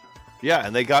 Yeah,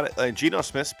 and they got it. Geno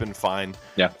Smith's been fine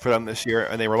for them this year,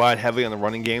 and they relied heavily on the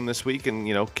running game this week.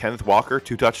 And Kenneth Walker,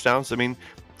 2 touchdowns. I mean,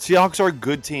 Seahawks are a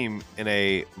good team in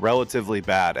a relatively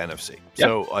bad NFC. Yeah,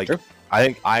 so, sure.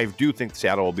 I do think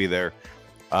Seattle will be there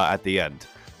at the end.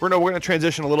 Bruno, we're going to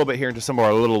transition a little bit here into some of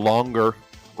our little longer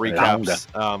recaps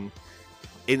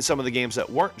in some of the games that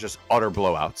weren't just utter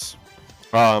blowouts.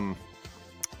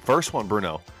 First one,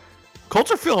 Bruno.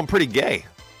 Colts are feeling pretty gay,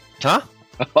 huh?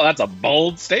 Well, that's a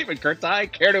bold statement, Curt. I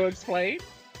care to explain?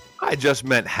 I just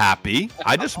meant happy.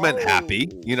 I just meant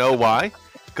happy. You know why?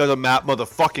 Because I'm Matt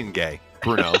motherfucking gay,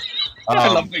 Bruno.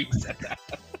 I love that you said that.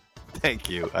 Thank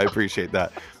you. I appreciate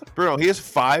that. Bruno, he has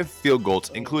 5 field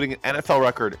goals, including an NFL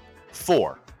record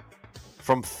 4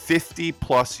 from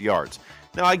 50-plus yards.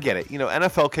 Now, I get it. You know,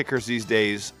 NFL kickers these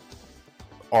days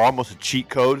are almost a cheat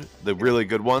code, the really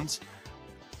good ones.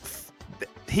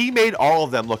 He made all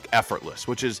of them look effortless,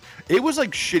 it was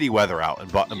like shitty weather out in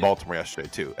Baltimore yesterday,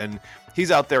 too. And he's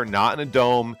out there not in a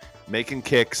dome, making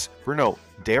kicks. Bruno,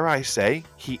 dare I say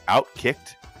he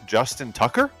outkicked Justin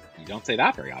Tucker? You don't say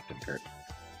that very often, Curt.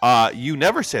 You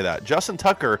never say that. Justin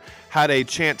Tucker had a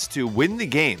chance to win the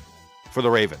game for the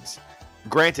Ravens.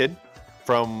 Granted,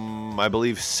 from, I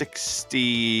believe,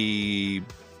 61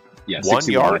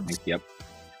 yards. Yep.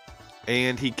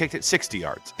 And he kicked it 60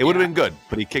 yards. It would have been good,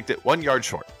 but he kicked it 1 yard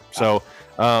short. So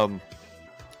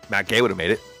Matt Gay would have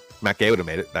made it. I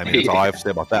mean, that's all I have to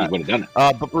say about that. He would have done it.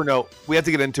 But Bruno, we have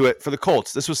to get into it. For the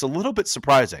Colts, this was a little bit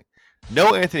surprising.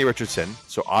 No Anthony Richardson,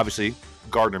 so obviously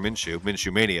Gardner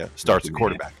Minshew Mania starts at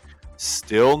quarterback.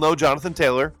 Still no Jonathan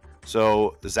Taylor,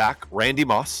 so Zach Randy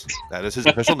Moss. That is his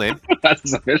official name. That's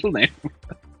his official name.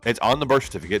 It's on the birth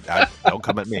certificate. Don't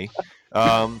come at me.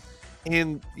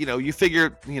 And, you know, you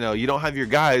figure, you know, you don't have your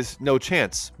guys, no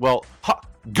chance. Well,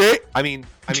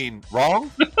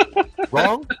 wrong?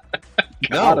 Wrong?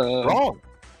 No,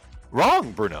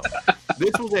 wrong, Bruno.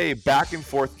 This was a back and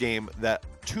forth game that,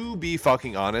 to be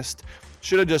fucking honest,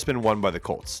 should have just been won by the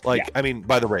Colts. By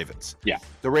the Ravens. Yeah.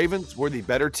 The Ravens were the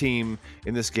better team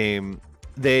in this game.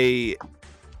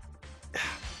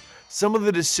 Some of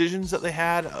the decisions that they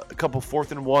had, a couple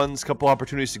 4th and 1s, couple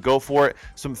opportunities to go for it,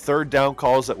 some 3rd down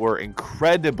calls that were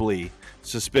incredibly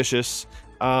suspicious.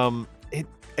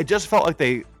 It just felt like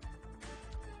they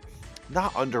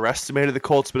not underestimated the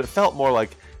Colts, but it felt more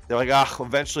like they're like,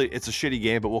 eventually it's a shitty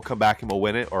game, but we'll come back and we'll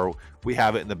win it, or we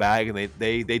have it in the bag, and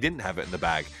they didn't have it in the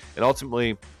bag. And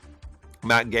ultimately,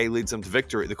 Matt Gay leads them to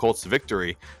victory, the Colts to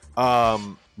victory.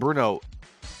 Bruno,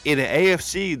 in an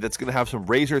AFC that's going to have some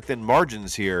razor-thin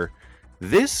margins here,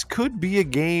 this could be a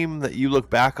game that you look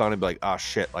back on and be like,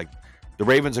 shit, like the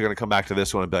Ravens are going to come back to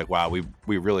this one and be like, wow, we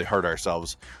really hurt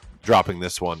ourselves dropping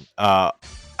this one.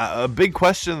 A big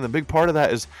question, the big part of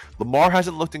that is Lamar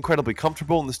hasn't looked incredibly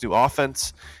comfortable in this new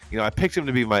offense. You know, I picked him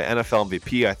to be my NFL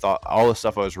MVP. I thought all the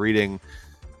stuff I was reading,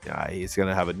 he's going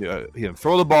to have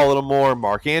throw the ball a little more.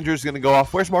 Mark Andrews is going to go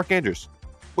off. Where's Mark Andrews?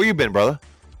 Where you been, brother?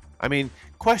 I mean,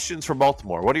 questions from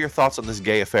Baltimore. What are your thoughts on this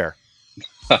Gay affair?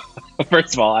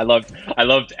 First of all, I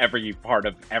loved every part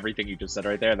of everything you just said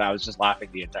right there, and I was just laughing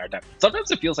the entire time. Sometimes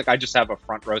it feels like I just have a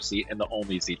front row seat and the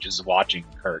only seat, just watching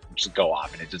Curt just go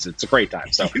off, and it's a great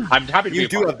time. So I'm happy to be. You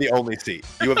do have the only seat.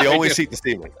 You have the only seat in the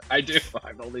ceiling. I do. I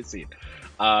have the only seat.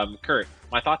 Curt,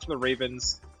 my thoughts for the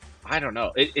Ravens. I don't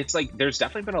know. It's like there's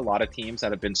definitely been a lot of teams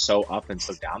that have been so up and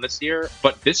so down this year,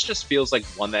 but this just feels like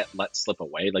one that let slip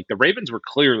away. Like the Ravens were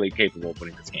clearly capable of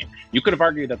winning this game. You could have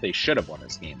argued that they should have won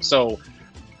this game. So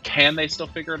can they still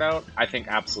figure it out? I think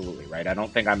absolutely, right? I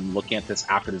don't think I'm looking at this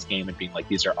after this game and being like,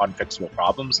 these are unfixable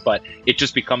problems, but it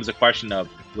just becomes a question of,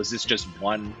 was this just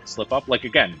one slip up? Like,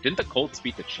 again, didn't the Colts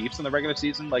beat the Chiefs in the regular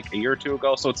season like a year or two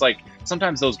ago? So it's like,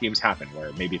 sometimes those games happen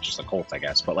where maybe it's just the Colts, I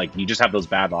guess, but like, you just have those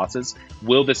bad losses.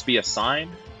 Will this be a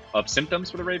sign of symptoms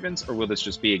for the Ravens, or will this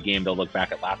just be a game they'll look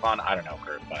back at laugh on? I don't know,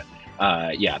 Curt, but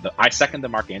I second the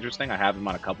Mark Andrews thing. I have him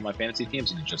on a couple of my fantasy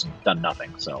teams, and he's just done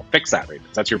nothing. So fix that,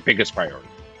 Ravens. That's your biggest priority.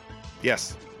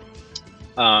 Yes.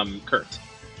 Curt.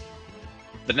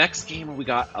 The next game, we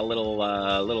got a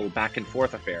little back and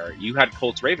forth affair. You had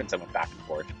Colts Ravens that went back and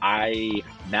forth. I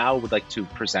now would like to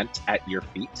present at your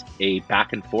feet a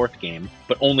back and forth game,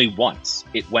 but only once.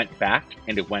 It went back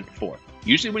and it went forth.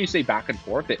 Usually when you say back and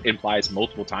forth, it implies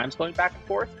multiple times going back and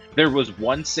forth. There was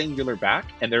one singular back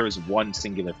and there was one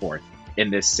singular forth in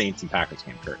this Saints and Packers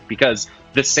game, Curt. Because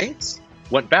the Saints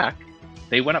went back,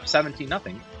 they went up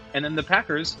 17-0, and then the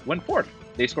Packers went forth.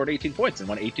 They scored 18 points and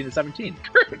won 18-17.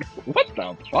 Curt, what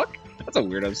the fuck? That's a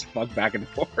weird as fuck back and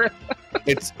forth.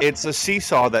 It's a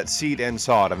seesaw that seed and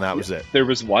sawed, and that was it. There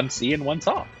was one C and one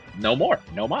saw. No more.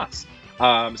 No mas.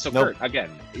 Nope. Curt, again,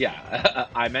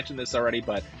 I mentioned this already,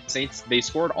 but Saints, they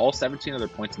scored all 17 of their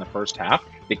points in the first half.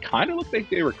 They kind of looked like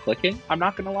they were clicking, I'm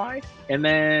not going to lie. And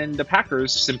then the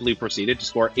Packers simply proceeded to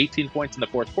score 18 points in the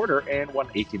fourth quarter and won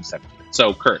 18-17.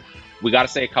 So, Curt, we got to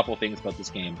say a couple things about this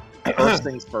game. First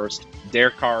things first,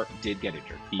 Derek Carr did get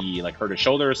injured. He hurt his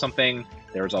shoulder or something.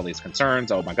 There was all these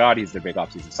concerns. Oh my God, he's their big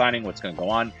offseason signing. What's going to go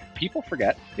on? People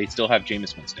forget they still have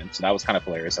Jameis Winston. So that was kind of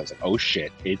hilarious. I was like, oh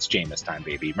shit, it's Jameis time,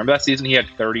 baby. Remember that season he had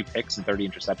 30 picks and 30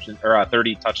 interceptions, or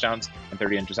 30 touchdowns and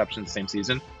 30 interceptions the same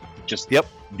season? Just the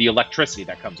electricity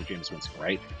that comes with Jameis Winston,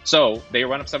 right? So they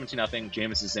run up 17-0.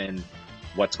 Jameis is in.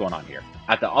 what's going on here.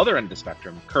 At the other end of the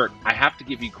spectrum, Curt, I have to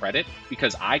give you credit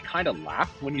because I kind of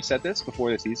laughed when you said this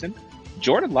before the season.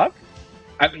 Jordan Love,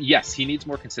 I mean, yes, he needs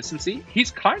more consistency.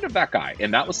 He's kind of that guy.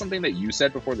 And that was something that you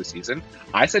said before the season.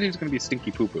 I said he was going to be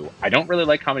stinky poo-poo. I don't really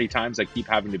like how many times I keep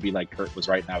having to be like, Curt was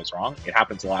right and I was wrong. It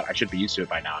happens a lot. I should be used to it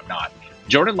by now. I'm not.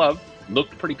 Jordan Love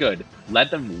looked pretty good, led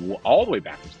them all the way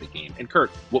back into the game. And Curt,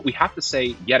 what we have to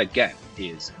say yet again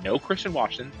is no Christian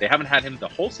Washington. They haven't had him the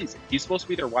whole season. He's supposed to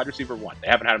be their wide receiver 1. They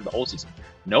haven't had him the whole season.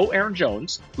 No Aaron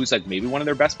Jones, who's like maybe one of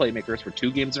their best playmakers for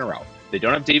 2 games in a row. They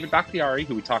don't have David Bakhtiari,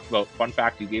 who we talked about. Fun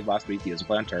fact you gave last week, he doesn't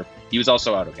play on turf. He was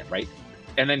also out again, right?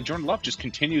 And then Jordan Love just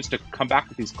continues to come back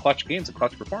with these clutch games and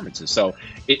clutch performances. So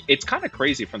it's kind of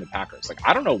crazy from the Packers. Like,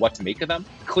 I don't know what to make of them.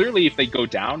 Clearly, if they go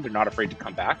down, they're not afraid to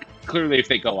come back. Clearly, if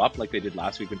they go up like they did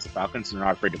last week against the Falcons, they're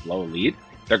not afraid to blow a lead.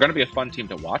 They're going to be a fun team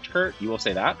to watch, Curt. You will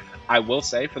say that. I will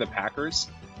say for the Packers,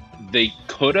 they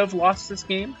could have lost this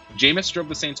game. Jameis drove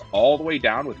the Saints all the way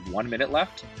down with 1 minute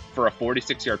left for a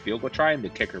 46-yard field goal try, and the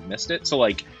kicker missed it. So,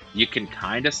 like, you can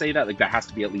kind of say that. Like, that has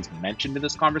to be at least mentioned in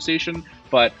this conversation.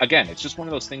 But, again, it's just one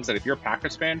of those things that if you're a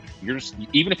Packers fan, you're just,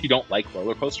 even if you don't like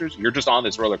roller coasters, you're just on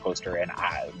this roller coaster. And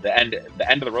the end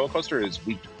of the roller coaster is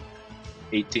week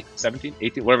 18, 17,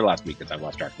 18, whatever the last week is. I've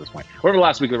lost track at this point. Whatever the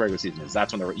last week of the regular season is,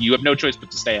 that's when you have no choice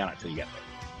but to stay on it until you get there.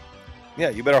 Yeah,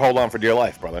 you better hold on for dear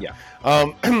life, brother. Yeah.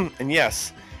 And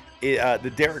yes,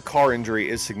 the Derek Carr injury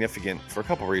is significant for a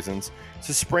couple reasons. It's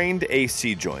a sprained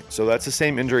AC joint, so that's the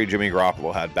same injury Jimmy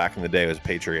Garoppolo had back in the day as a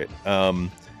Patriot.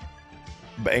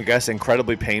 But I guess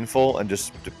incredibly painful and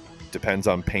just depends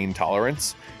on pain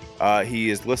tolerance.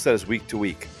 He is listed as week to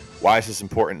week. Why is this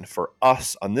important for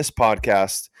us on this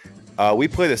podcast? We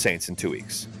play the Saints in 2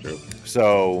 weeks. True.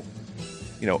 So,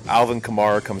 you know, Alvin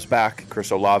Kamara comes back.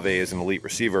 Chris Olave is an elite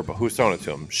receiver, but who's throwing it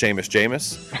to him? Seamus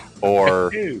Jameis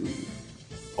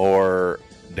or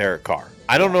Derek Carr?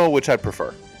 I don't know which I'd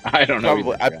prefer. I don't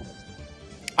know.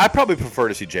 I probably prefer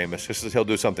to see Jameis just because he'll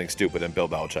do something stupid and Bill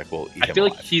Belichick will eat him I feel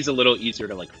alive. like he's a little easier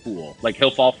to like fool. Like he'll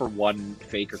fall for one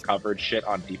fake or coverage shit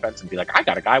on defense and be like, I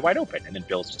got a guy wide open. And then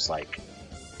Bill's just like,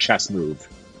 chest move,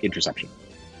 interception.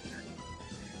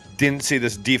 Didn't see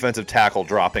this defensive tackle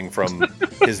dropping from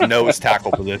his nose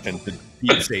tackle position to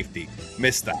deep safety.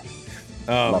 Missed that.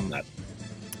 Love that.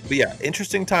 But yeah,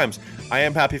 interesting times. I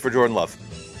am happy for Jordan Love.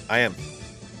 I am.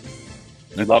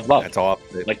 You love love. That's all.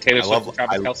 Like Taylor Swift and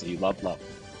Travis Kelce, you love love.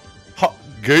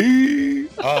 Gay.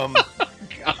 God,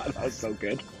 that was so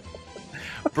good.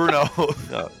 Bruno,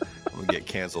 I'm gonna get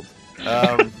canceled.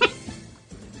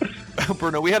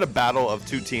 Bruno, we had a battle of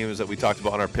 2 teams that we talked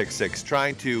about on our pick 6,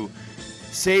 trying to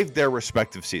save their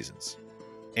respective seasons,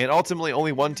 and ultimately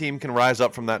only one team can rise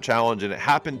up from that challenge, and it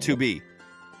happened to be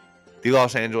the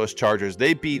Los Angeles Chargers.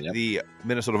 They beat the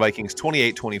Minnesota Vikings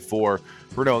 28-24.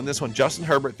 Bruno, in this one, Justin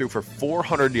Herbert threw for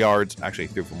 400 yards. Actually,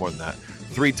 he threw for more than that.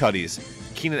 3 tutties.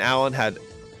 Keenan Allen had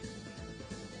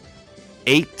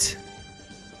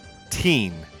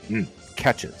 18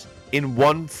 catches in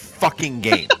one fucking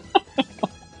game.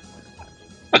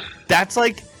 That's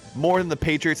like more than the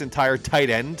Patriots' entire tight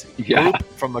end group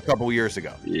from a couple years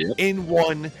ago. Yep. In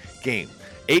one game.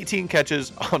 18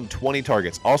 catches on 20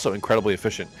 targets. Also incredibly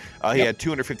efficient. He had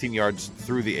 215 yards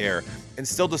through the air. And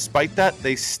still, despite that,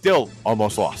 they still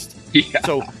almost lost. Yeah.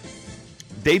 So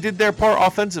they did their part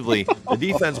offensively. The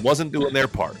defense wasn't doing their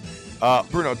part.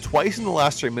 Bruno, twice in the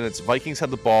last 3 minutes, Vikings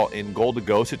had the ball in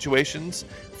goal-to-go situations.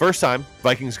 First time,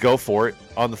 Vikings go for it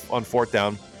on 4th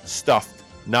down. Stuffed.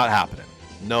 Not happening.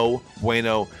 No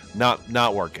bueno.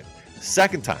 Not working.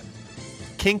 Second time,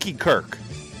 Kinky Kirk.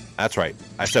 That's right.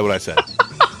 I said what I said.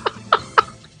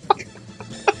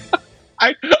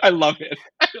 I love it.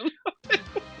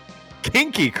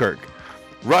 Kinky Kirk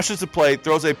rushes the play,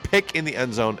 throws a pick in the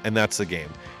end zone, and that's the game.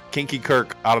 Kinky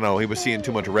Kirk, I don't know. He was seeing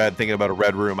too much red, thinking about a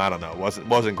red room. I don't know. It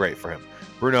wasn't great for him.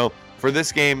 Bruno, for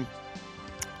this game,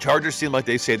 Chargers seem like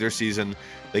they saved their season.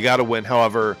 They got to win.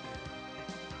 However,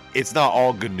 it's not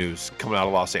all good news coming out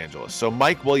of Los Angeles. So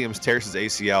Mike Williams tears his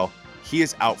ACL. He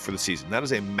is out for the season. That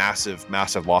is a massive,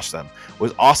 massive loss to them.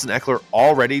 Was Austin Eckler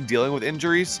already dealing with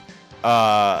injuries?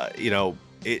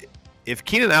 If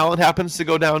Keenan Allen happens to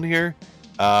go down here,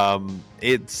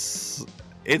 it's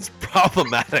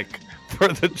problematic for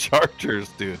the Chargers,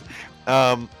 dude.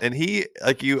 And he,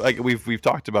 we've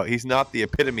talked about, he's not the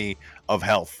epitome of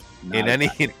health in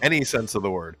any sense of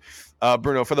the word.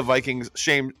 Bruno, for the Vikings,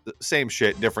 same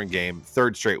shit, different game,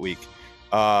 3rd straight week.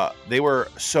 They were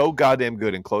so goddamn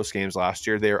good in close games last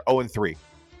year. They are 0-3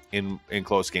 in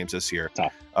close games this year.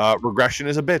 Regression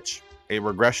is a bitch. A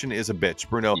regression is a bitch.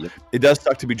 Bruno, It does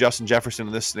suck to be Justin Jefferson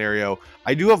in this scenario.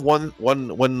 I do have one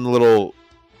little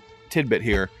tidbit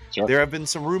here. Sure. There have been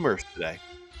some rumors today.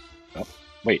 Oh,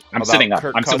 wait, I'm about sitting up.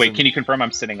 Kirk Wait, can you confirm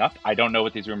I'm sitting up? I don't know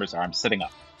what these rumors are. I'm sitting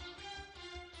up.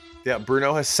 Yeah,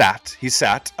 Bruno has sat. He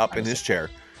sat up in his chair.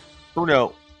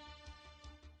 Bruno,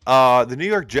 the New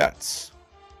York Jets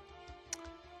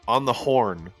on the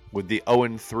horn with the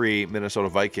 0-3 Minnesota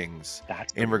Vikings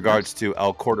in regards to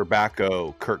El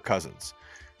Quarterbacko Kirk Cousins.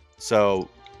 So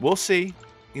we'll see.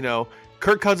 You know,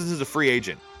 Kirk Cousins is a free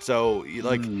agent. So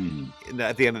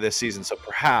at the end of this season. So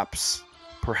perhaps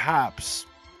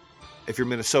if you're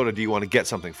Minnesota, do you want to get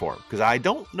something for him? Because I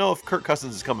don't know if Kirk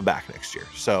Cousins is coming back next year.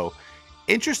 So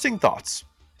interesting thoughts.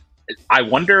 I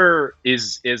wonder,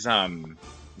 is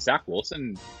Zach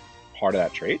Wilson part of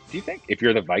that trade, do you think? If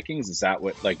you're the Vikings, is that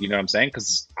what, like, you know what I'm saying?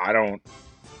 Because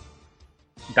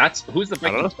who's the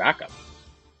Vikings backup?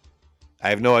 I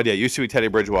have no idea. It used to be Teddy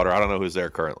Bridgewater. I don't know who's there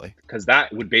currently. Because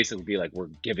that would basically be like we're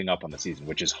giving up on the season,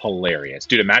 which is hilarious.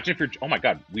 Dude, imagine if you're, oh my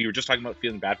God, we were just talking about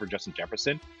feeling bad for Justin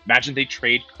Jefferson. Imagine they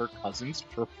trade Kirk Cousins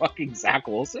for fucking Zach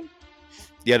Wilson.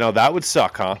 Yeah, no, that would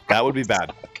suck, huh? That would be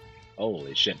bad.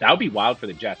 Holy shit. That would be wild for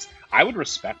the Jets. I would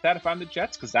respect that if I'm the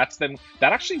Jets, because that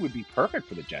actually would be perfect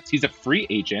for the Jets. He's a free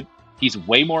agent. He's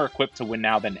way more equipped to win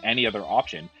now than any other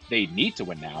option. They need to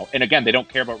win now. And again, they don't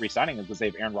care about re-signing him because they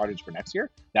have Aaron Rodgers for next year.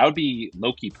 That would be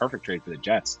low-key perfect trade for the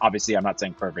Jets. Obviously, I'm not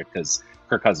saying perfect because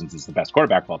Kirk Cousins is the best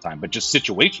quarterback of all time, but just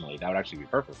situationally, that would actually be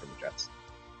perfect for the Jets.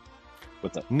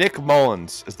 What's up? Nick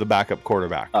Mullins is the backup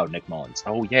quarterback. Oh, Nick Mullins.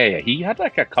 Oh, yeah. He had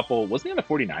like a couple, wasn't he on the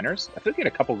 49ers? I think he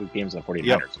had a couple of games on the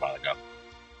 49ers a while ago.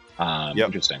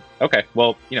 Interesting. Okay,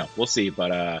 well, we'll see.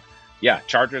 But yeah,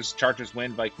 Chargers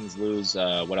win, Vikings lose.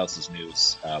 What else is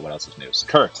news?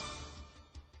 Kurt,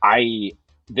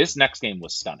 this next game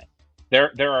was stunning.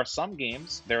 There are some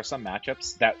games, there are some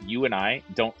matchups that you and I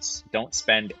don't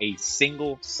spend a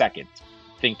single second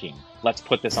thinking, let's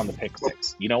put this on the pick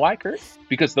six. You know why, Kurt?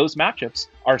 Because those matchups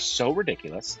are so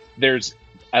ridiculous. There's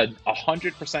a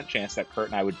 100% chance that Kurt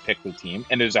and I would pick the team,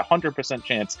 and there's a 100%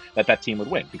 chance that team would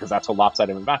win because that's a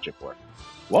lopsided of a matchup for it.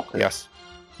 Well, Kurt, yes,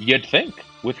 you'd think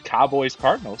with Cowboys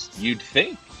Cardinals, you'd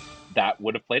think that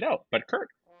would have played out. But Kurt,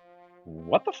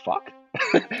 what the fuck?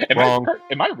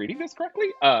 Am I reading this correctly?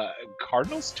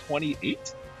 Cardinals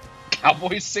 28,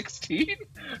 Cowboys 16.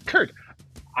 Kurt,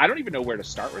 I don't even know where to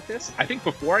start with this. I think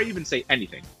before I even say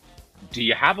anything, do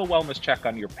you have a wellness check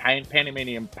on your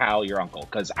Panamanian pal, your uncle?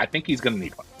 Because I think he's going to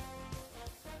need one.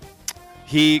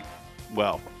 He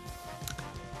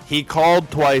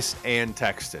called twice and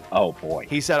texted. Oh, boy.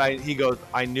 He said, he goes,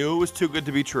 I knew it was too good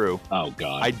to be true. Oh,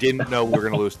 God. I didn't know we were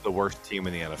going to lose to the worst team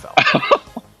in the NFL.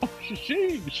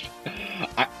 Sheesh.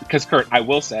 Because, Kurt, I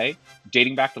will say,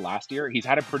 dating back to last year, he's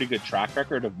had a pretty good track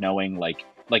record of knowing, like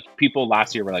people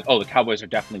last year were like, oh, the Cowboys are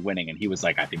definitely winning. And he was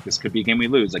like, I think this could be a game we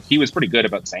lose. Like, he was pretty good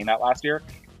about saying that last year.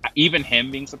 Even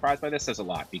him being surprised by this says a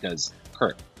lot because,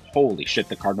 Kurt, holy shit,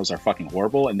 the Cardinals are fucking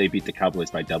horrible and they beat the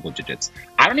Cowboys by double digits.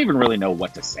 I don't even really know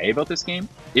what to say about this game.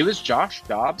 It was Josh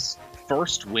Dobbs'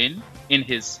 first win in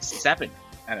his 7th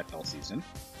NFL season.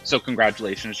 So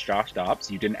congratulations, Josh Dobbs.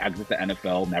 You didn't exit the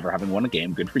NFL never having won a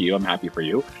game. Good for you. I'm happy for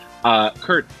you.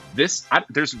 Kurt,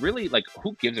 there's really, like,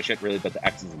 who gives a shit really about the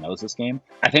X's and O's this game?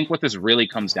 I think what this really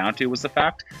comes down to was the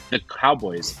fact the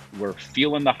Cowboys were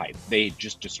feeling the hype. They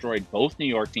just destroyed both New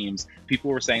York teams.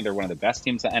 People were saying they're one of the best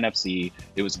teams in the NFC.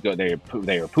 It was good. They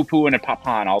were poo-pooing and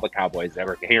pop-pawing all the Cowboys. They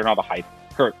were hearing all the hype.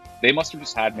 Kurt, they must have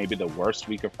just had maybe the worst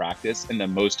week of practice and the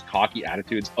most cocky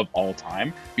attitudes of all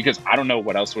time, because I don't know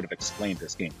what else would have explained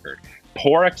this game, Kurt.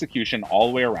 Poor execution all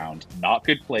the way around, not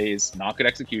good plays, not good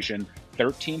execution,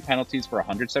 13 penalties for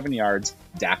 107 yards,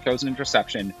 Dak throws an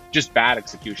interception, just bad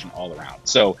execution all around.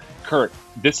 So, Kurt,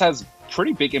 this has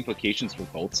pretty big implications for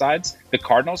both sides. The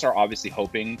Cardinals are obviously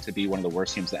hoping to be one of the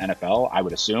worst teams in the NFL, I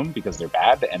would assume, because they're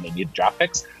bad and they need draft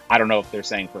picks. I don't know if they're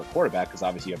saying for a quarterback, because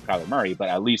obviously you have Kyler Murray, but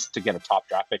at least to get a top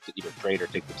draft pick to either trade or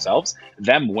take themselves.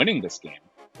 Them winning this game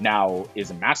now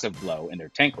is a massive blow in their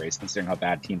tank race, considering how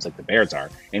bad teams like the Bears are.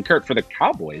 And Kurt, for the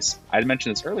Cowboys, I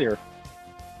mentioned this earlier,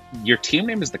 your team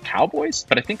name is the Cowboys,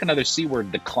 but I think another C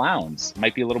word, the Clowns,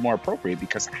 might be a little more appropriate,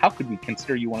 because how could we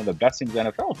consider you one of the best teams in the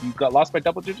NFL if you got lost by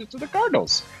double digits to the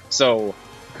Cardinals? So,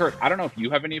 Kurt, I don't know if you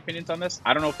have any opinions on this.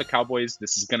 I don't know if the Cowboys,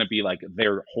 this is going to be like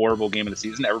their horrible game of the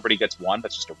season. Everybody gets one.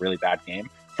 That's just a really bad game.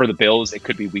 For the Bills, it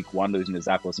could be week 1 losing to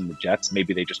Zach Wilson and the Jets.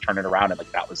 Maybe they just turn it around and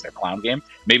like that was their clown game.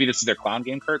 Maybe this is their clown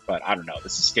game, Kurt, but I don't know.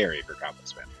 This is scary if you're a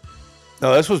Cowboys fan.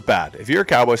 No, this was bad. If you're a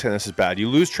Cowboys fan, this is bad. You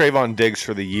lose Trayvon Diggs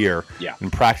for the year in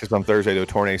practice on Thursday to a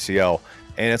torn ACL,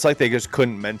 and it's like they just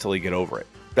couldn't mentally get over it.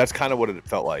 That's kind of what it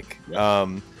felt like. Yeah.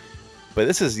 But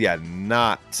this is,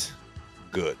 not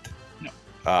good. No.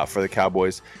 for the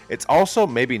Cowboys. It's also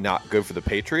maybe not good for the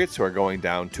Patriots, who are going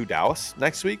down to Dallas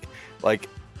next week. Like,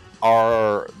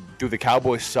 do the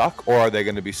Cowboys suck, or are they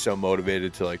going to be so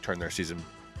motivated to like turn their season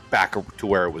back to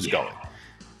where it was going?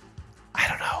 I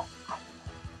don't know.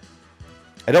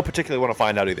 I don't particularly want to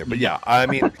find out either. But yeah, I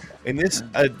mean, in this,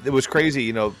 it was crazy.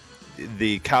 You know,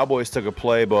 the Cowboys took a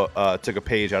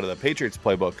page out of the Patriots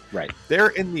playbook. Right. They're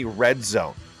in the red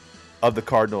zone of the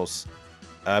Cardinals.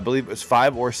 I believe it was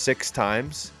 5 or 6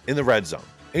 times in the red zone,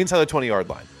 inside the 20-yard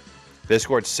line. They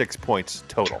scored 6 points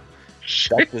total.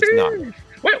 That's just not.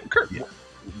 Wait, Curt,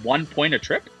 1 point a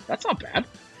trip? That's not bad.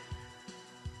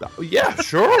 Yeah,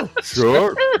 sure.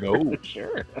 No.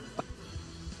 Sure.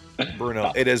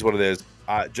 Bruno, it is what it is.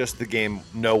 Just the game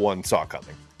no one saw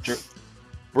coming. Sure.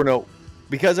 Bruno,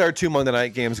 because our 2 Monday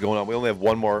night games going on, we only have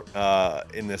one more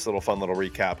in this fun little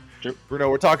recap. Sure. Bruno,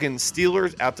 we're talking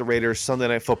Steelers at the Raiders, Sunday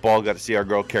Night Football. Got to see our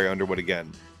girl Carrie Underwood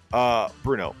again.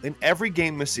 Bruno, in every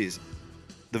game this season,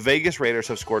 the Vegas Raiders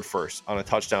have scored first on a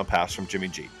touchdown pass from Jimmy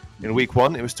G. In week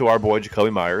 1, it was to our boy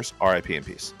Jacoby Myers, R.I.P. in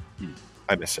peace.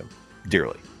 I miss him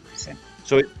dearly. Same.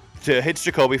 So to hit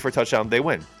Jacoby for a touchdown, they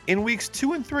win. In weeks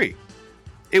 2 and 3,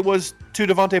 it was to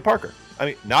Devontae Parker. I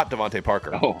mean, not Devontae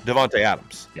Parker, Devontae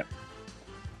Adams. Yep.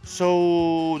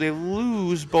 So they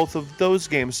lose both of those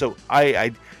games. So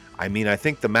I mean, I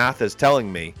think the math is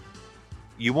telling me,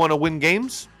 you want to win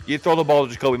games, you throw the ball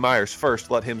to Jacoby Myers first,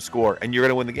 let him score, and you're going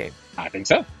to win the game. I think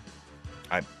so.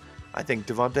 I think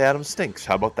Devontae Adams stinks.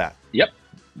 How about that? Yep.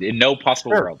 In no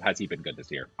possible world has he been good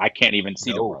this year. I can't even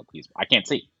see the world. I can't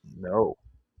see. No,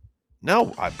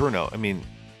 Bruno. I mean,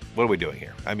 what are we doing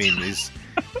here? I mean,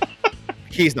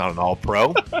 he's not an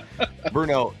all-pro.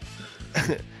 Bruno,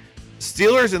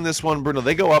 Steelers in this one, Bruno,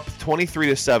 they go up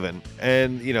 23-7,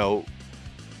 and you know,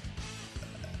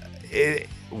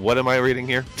 what am I reading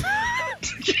here?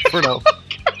 Bruno.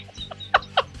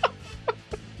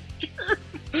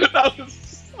 That was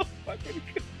so fucking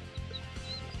good.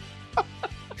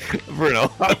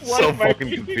 Bruno, I'm so fucking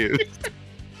confused.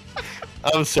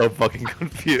 I'm so fucking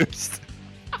confused.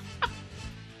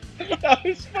 That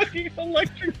was fucking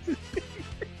electric.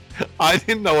 I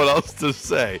didn't know what else to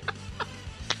say.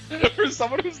 For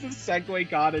someone who's the segue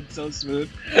god and so smooth,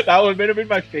 that would have been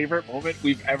my favorite moment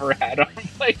we've ever had on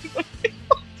playing the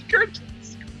field. Curt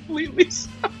just completely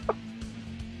stopped.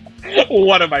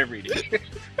 What am I reading?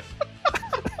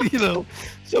 You know,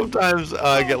 sometimes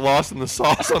I get lost in the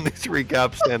sauce on these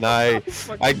recaps, and I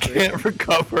can't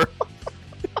recover.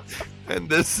 And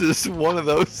this is one of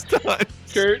those times.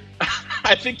 Curt,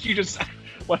 I think you just...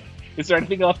 What? Is there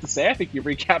anything else to say? I think you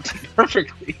recapped it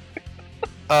perfectly.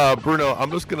 Bruno,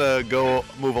 I'm just going to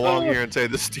move along here and say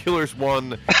the Steelers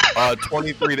won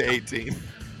 23-18.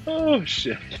 Oh,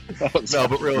 shit. No,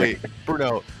 but really,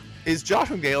 Bruno, is Josh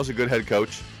McDaniels a good head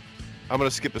coach? I'm going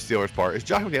to skip the Steelers part. Is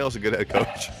Josh McDaniels a good head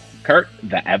coach? Curt,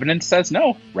 the evidence says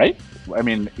no, right? I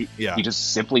mean, he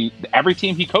just simply... Every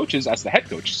team he coaches as the head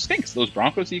coach stinks. Those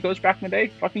Broncos he coached back in the day,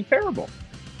 fucking terrible.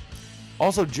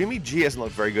 Also, Jimmy G hasn't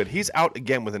looked very good. He's out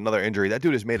again with another injury. That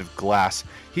dude is made of glass.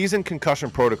 He's in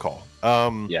concussion protocol.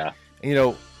 Yeah. You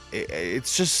know,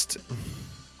 it's just...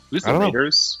 Who's the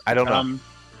Raiders? I don't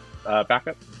know.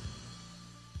 Backup?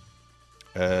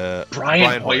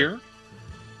 Brian Hoyer?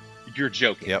 You're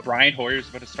joking. Yep. Brian Hoyer's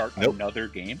about to start another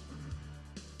game?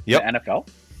 Yep. In the NFL?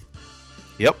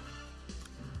 Yep.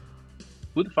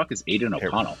 Who the fuck is Aiden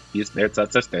O'Connell? That's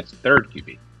their third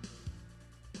QB.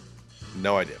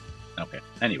 No idea. Okay.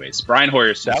 Anyways, Brian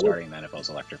Hoyer's still starting in the NFL's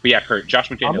electric. But yeah, Curt, Josh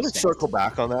McDaniels. I'm going to circle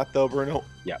back on that, though, Bruno.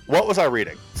 Yeah. What was I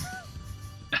reading?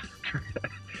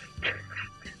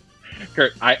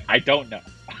 Curt, I don't know.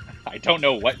 I don't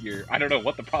know what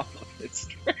the problem is.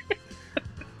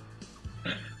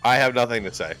 I have nothing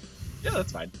to say. Yeah,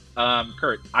 that's fine.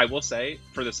 Curt, I will say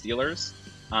for the Steelers,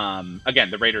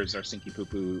 again, the Raiders are Sinky Poo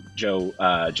Poo,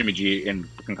 Jimmy G in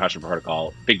concussion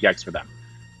protocol. Big yikes for them.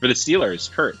 For the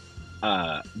Steelers, Curt,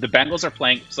 the Bengals are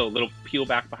playing. So a little peel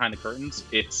back behind the curtains.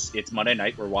 It's Monday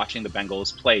night. We're watching the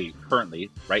Bengals play currently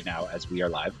right now as we are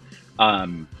live.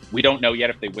 We don't know yet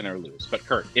if they win or lose. But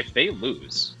Curt, if they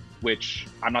lose, which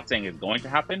I'm not saying is going to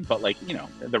happen, but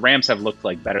the Rams have looked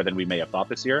like better than we may have thought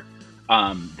this year.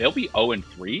 They'll be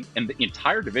 0-3, and the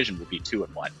entire division will be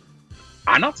 2-1.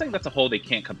 I'm not saying that's a hole they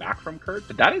can't come back from, Curt,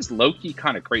 but that is low-key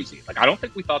kind of crazy. I don't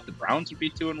think we thought the Browns would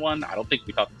be 2-1. I don't think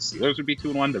we thought the Steelers would be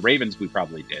 2-1. The Ravens we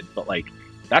probably did, but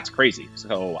that's crazy.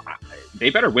 So they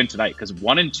better win tonight, because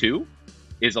 1-2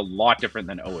 is a lot different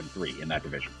than 0-3 in that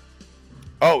division.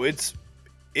 Oh, it's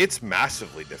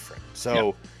massively different.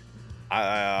 So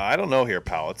I don't know here,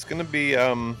 pal. It's gonna be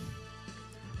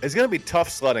tough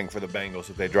sledding for the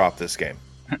Bengals if they drop this game.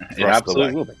 the rest of the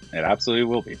way. Will be. It absolutely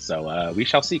will be. So we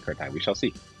shall see, Kurt. We shall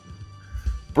see.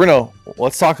 Bruno,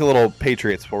 let's talk a little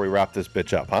Patriots before we wrap this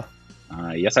bitch up,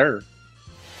 huh? Yes, sir.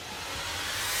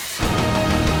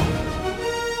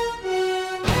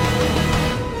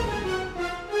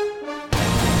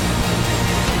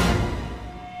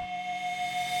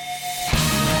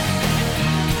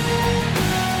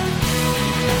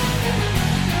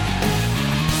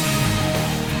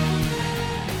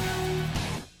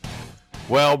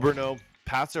 Well, Bruno,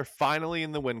 Pats are finally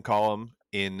in the win column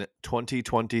in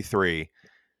 2023.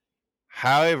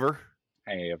 However,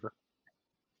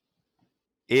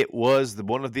 it was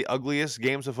one of the ugliest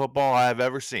games of football I have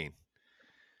ever seen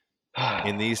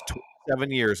in these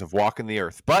 27 years of walking the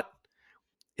earth. But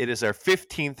it is our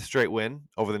 15th straight win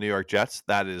over the New York Jets.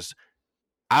 That is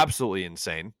absolutely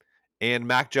insane. And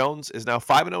Mac Jones is now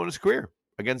 5-0 in his career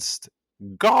against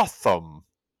Gotham.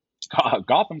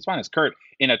 Gotham's finest. Kurt,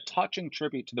 in a touching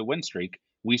tribute to the win streak,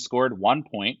 we scored 1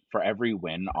 point for every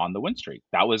win on the win streak.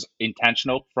 That was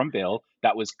intentional from Bill.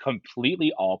 That was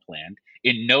completely all planned.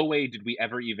 In no way did we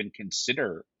ever even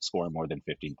consider scoring more than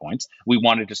 15 points. We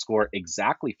wanted to score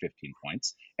exactly 15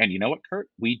 points. And you know what, Kurt?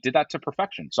 We did that to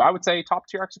perfection. So I would say top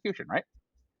tier execution, right?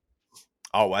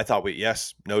 Oh, I thought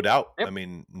yes, no doubt. Yep. I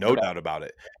mean, no doubt about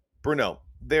it. Bruno,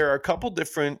 there are a couple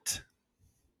different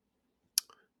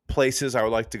places I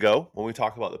would like to go when we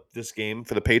talk about this game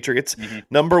for the Patriots. Mm-hmm.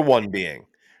 Number one being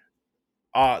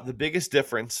the biggest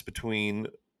difference between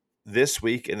this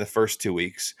week and the first 2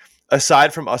 weeks,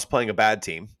 aside from us playing a bad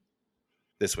team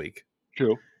this week,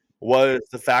 true, was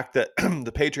the fact that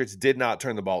the Patriots did not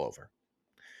turn the ball over.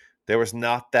 There was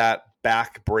not that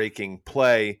back-breaking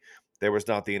play. There was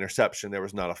not the interception. There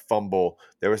was not a fumble.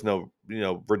 There was nothing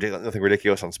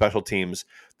ridiculous on special teams.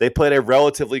 They played a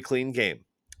relatively clean game.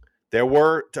 There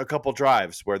were a couple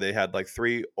drives where they had like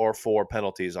 3 or 4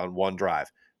 penalties on one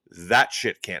drive. That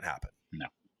shit can't happen. No.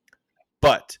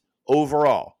 But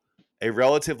overall, a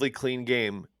relatively clean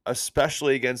game,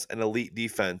 especially against an elite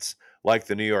defense like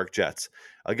the New York Jets.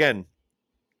 Again,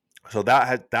 so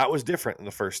that was different in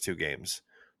the first 2 games.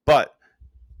 But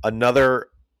another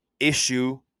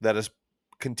issue that has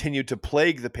continued to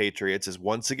plague the Patriots is,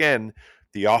 once again,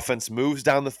 the offense moves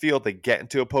down the field, they get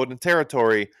into opponent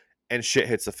territory, and shit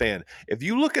hits the fan. If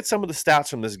you look at some of the stats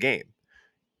from this game,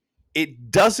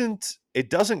 it doesn't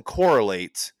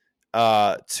correlate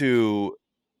to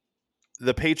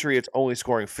the Patriots only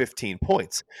scoring 15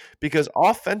 points, because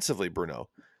offensively, Bruno,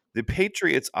 the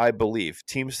Patriots, I believe,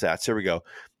 team stats, here we go,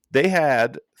 they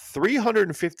had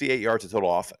 358 yards of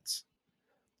total offense.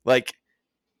 Like,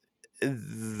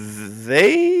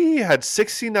 they had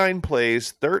 69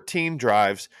 plays, 13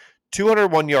 drives,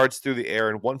 201 yards through the air,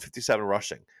 and 157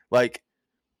 rushing. Like,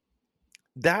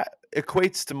 that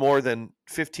equates to more than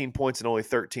 15 points and only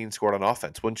 13 scored on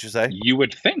offense, wouldn't you say? You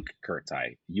would think, Kurt.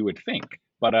 You would think.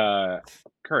 But,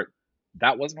 Kurt,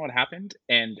 that wasn't what happened.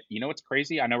 And you know what's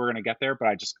crazy? I know we're going to get there, but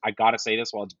I got to say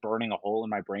this while it's burning a hole in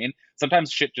my brain.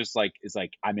 Sometimes shit just is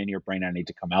like, I'm in your brain. I need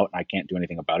to come out and I can't do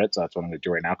anything about it. So that's what I'm going to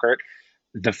do right now, Kurt.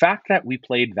 The fact that we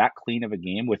played that clean of a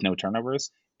game with no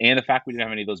turnovers, and the fact we didn't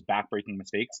have any of those backbreaking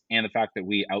mistakes, and the fact that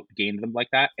we outgained them like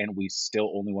that, and we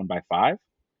still only won by 5.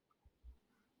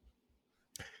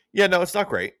 Yeah, no, it's not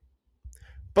great.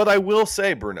 But I will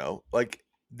say, Bruno, like,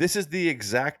 this is the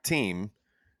exact team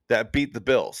that beat the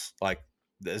Bills. Like,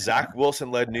 the Zach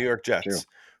Wilson-led New York Jets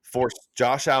forced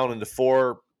Josh Allen into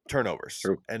 4 turnovers,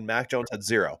 and Mac Jones had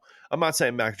 0. I'm not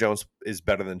saying Mac Jones is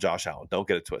better than Josh Allen. Don't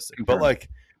get it twisted. But, like,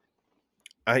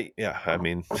 I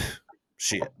mean,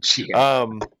 shit.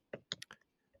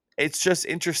 It's just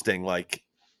interesting. Like,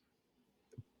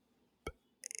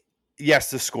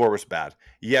 yes, the score was bad.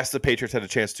 Yes, the Patriots had a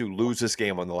chance to lose this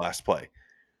game on the last play,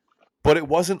 but it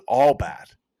wasn't all bad.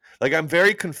 Like, I'm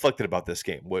very conflicted about this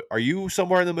game. Are you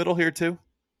somewhere in the middle here too?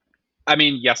 I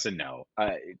mean, yes and no.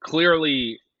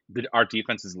 Clearly, our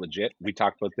defense is legit. We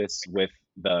talked about this with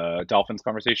the Dolphins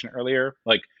conversation earlier.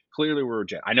 Like, clearly we're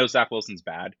legit. I know Zach Wilson's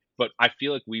bad, but I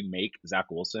feel like we make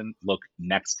Zach Wilson look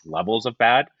next levels of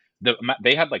bad.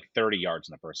 They had like 30 yards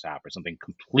in the first half or something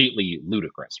completely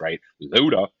ludicrous, right?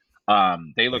 Luda.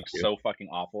 They looked so fucking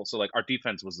awful. So, like, our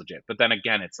defense was legit. But then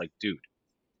again, it's like, dude,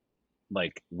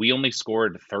 like, we only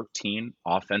scored 13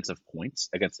 offensive points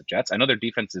against the Jets. I know their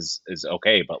defense is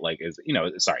okay, but like,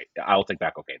 sorry, I'll take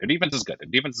back okay. Their defense is good. Their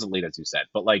defense is elite, as you said.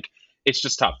 But like, it's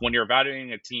just tough when you're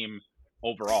evaluating a team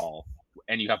overall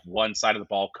and you have one side of the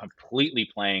ball completely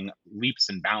playing leaps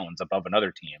and bounds above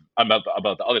another team, above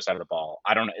the other side of the ball.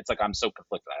 I don't know. It's like, I'm so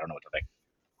conflicted. I don't know what to think.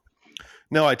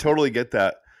 No, I totally get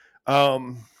that.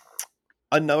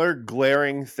 Another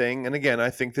glaring thing, and again, I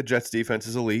think the Jets defense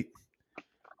is elite,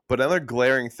 But another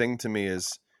glaring thing to me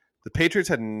is the Patriots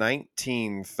had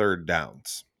 19 third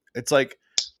downs. It's like,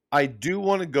 I do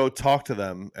want to go talk to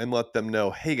them and let them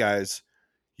know, hey guys,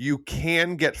 you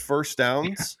can get first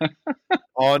downs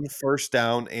on first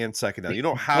down and second down. You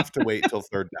don't have to wait till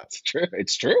third down. It's true.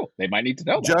 It's true. They might need to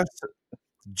know that.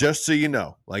 Just so you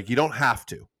know, like, you don't have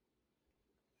to.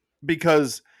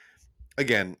 Because,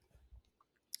 again,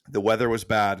 the weather was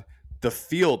bad. The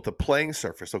field, the playing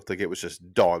surface looked like it was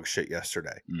just dog shit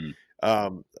yesterday.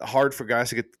 Hard for guys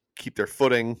to keep their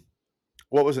footing.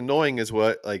 What was annoying is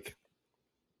the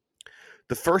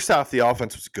first half, the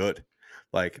offense was good.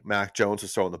 Like, Mac Jones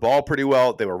was throwing the ball pretty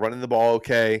well. They were running the ball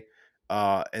okay.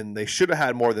 And they should have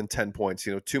had more than 10 points.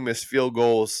 2 missed field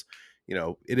goals.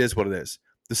 It is what it is.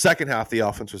 The second half, the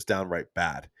offense was downright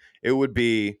bad. It would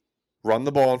be run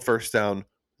the ball on first down,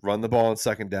 run the ball on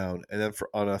second down, and then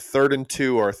on a 3rd and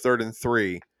 2 or a 3rd and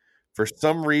 3, for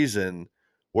some reason,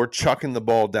 we're chucking the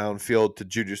ball downfield to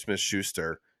Juju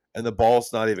Smith-Schuster, and the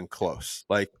ball's not even close.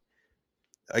 Like,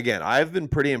 again, I've been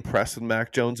pretty impressed with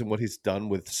Mac Jones and what he's done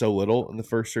with so little in the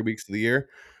first 3 weeks of the year.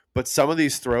 But some of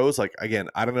these throws, like, again,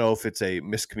 I don't know if it's a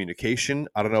miscommunication.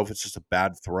 I don't know if it's just a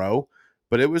bad throw.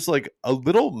 But it was like a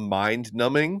little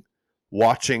mind-numbing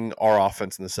watching our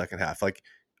offense in the second half. Like,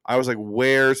 I was like,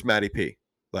 where's Matty P?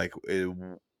 Like,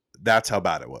 that's how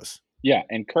bad it was. Yeah,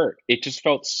 and Curt, it just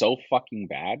felt so fucking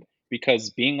bad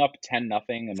because being up 10-0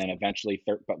 and then eventually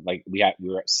we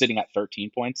were sitting at 13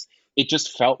 points. It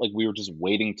just felt like we were just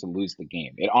waiting to lose the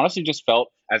game. It honestly just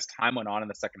felt, as time went on in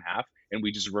the second half and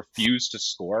we just refused to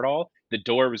score at all, the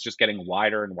door was just getting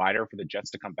wider and wider for the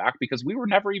Jets to come back because we were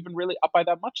never even really up by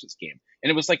that much this game.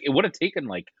 And it was like, it would have taken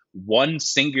like one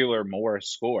singular more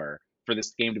score for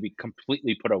this game to be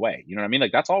completely put away. You know what I mean?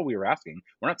 Like, that's all we were asking.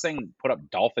 We're not saying put up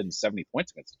Dolphins 70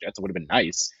 points against the Jets. It would have been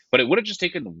nice, but it would have just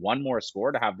taken one more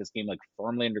score to have this game like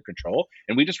firmly under control.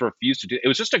 And we just refused to do it. It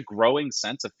was just a growing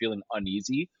sense of feeling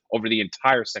uneasy over the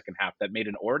entire second half that made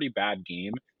an already bad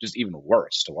game just even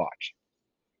worse to watch.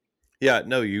 Yeah,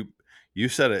 no, you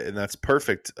said it, and that's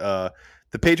perfect. The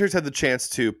Patriots had the chance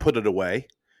to put it away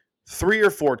 3 or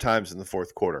 4 times in the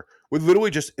fourth quarter with literally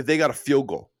just, if they got a field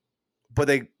goal, but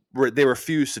they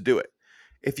refuse to do it.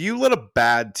 If you let a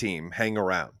bad team hang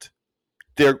around,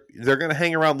 they're going to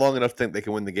hang around long enough to think they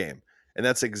can win the game. And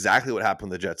that's exactly what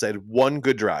happened with the Jets. They had one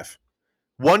good drive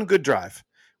when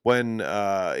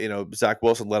Zach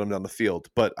Wilson let them down the field.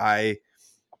 But I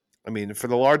mean, for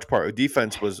the large part,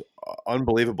 defense was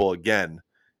unbelievable again,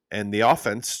 and the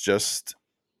offense just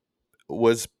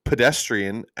was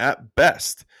pedestrian at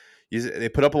best. They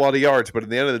put up a lot of yards, but at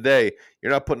the end of the day,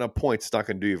 you're not putting up points. It's not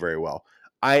going to do you very well.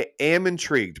 I am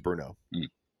intrigued, Bruno.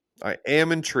 I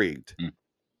am intrigued.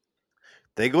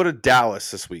 They go to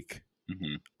Dallas this week.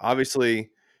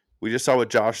 Obviously, we just saw what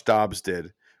Josh Dobbs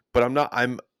did, but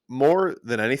I'm more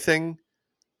than anything,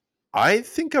 I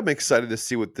think I'm excited to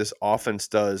see what this offense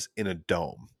does in a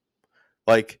dome.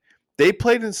 Like, they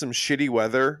played in some shitty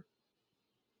weather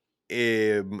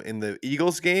in the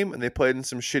Eagles game, and they played in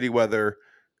some shitty weather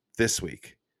this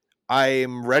week. I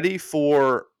am ready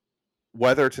for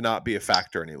weather to not be a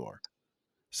factor anymore.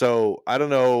 So I don't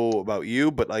know about you,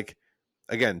 but like,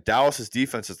 again, Dallas's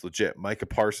defense is legit. Micah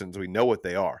Parsons, we know what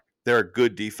they are. They're a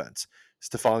good defense.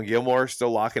 Stephon Gilmore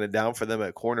still locking it down for them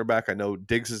at cornerback. I know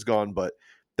Diggs is gone, but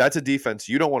that's a defense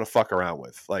you don't want to fuck around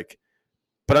with. Like,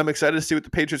 but I'm excited to see what the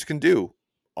Patriots can do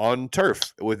on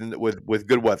turf with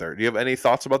good weather. Do you have any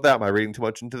thoughts about that? Am I reading too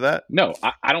much into that? No,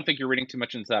 I don't think you're reading too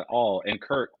much into that at all. And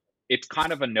Curt, it's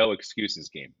kind of a no excuses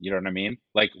game. You know what I mean?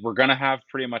 Like, we're going to have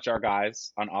pretty much our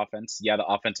guys on offense. Yeah, the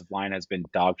offensive line has been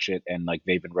dog shit and like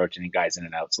they've been rotating guys in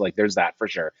and out. So like there's that for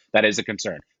sure. That is a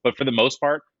concern. But for the most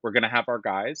part, we're going to have our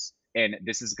guys. And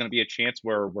this is going to be a chance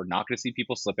where we're not going to see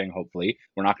people slipping, hopefully.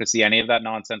 We're not going to see any of that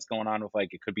nonsense going on with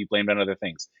like it could be blamed on other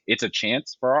things. It's a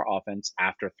chance for our offense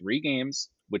after 3 games,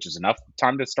 which is enough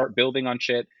time to start building on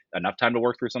shit, enough time to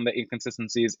work through some of the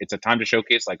inconsistencies. It's a time to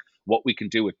showcase like what we can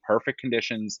do with perfect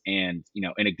conditions and,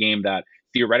 in a game that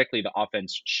theoretically the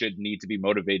offense should need to be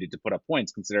motivated to put up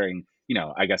points considering,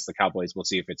 I guess the Cowboys, we'll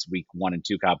see if it's week 1 and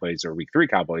 2 Cowboys or week 3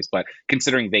 Cowboys, but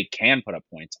considering they can put up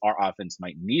points, our offense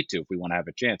might need to if we want to have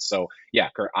a chance. So yeah,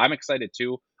 Curt, I'm excited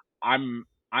too. I'm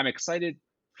excited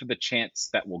for the chance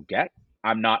that we'll get.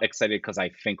 I'm not excited because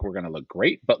I think we're going to look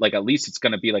great, but like at least it's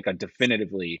going to be like a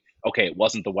definitively, okay, it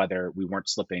wasn't the weather, we weren't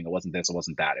slipping, it wasn't this, it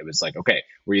wasn't that. It was like, okay,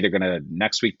 we're either going to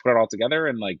next week put it all together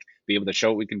and like be able to show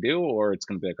what we can do, or it's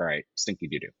going to be like, all right, stinky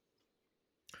doo doo.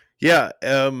 Yeah,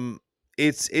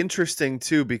 it's interesting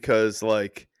too because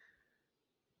like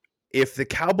if the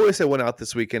Cowboys had went out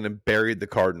this weekend and buried the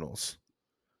Cardinals,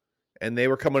 and they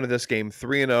were coming to this game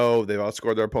 3-0, they've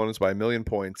outscored their opponents by 1,000,000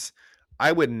 points,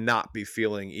 I would not be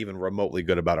feeling even remotely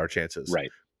good about our chances. Right.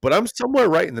 But I'm somewhere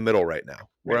right in the middle right now,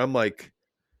 where Right.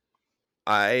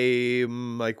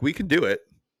 I'm like, we can do it,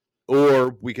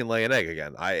 or we can lay an egg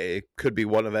again. It could be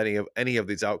one of any of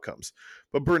these outcomes.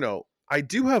 But Bruno, I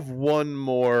do have one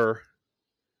more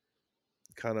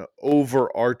kind of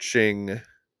overarching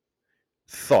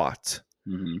thought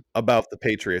Mm-hmm. about the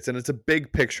Patriots, and it's a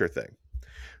big picture thing.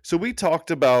 So we talked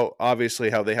about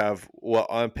obviously how they have what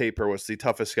on paper was the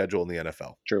toughest schedule in the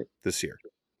NFL True. this year,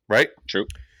 right? True.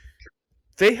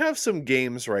 They have some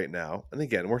games right now, and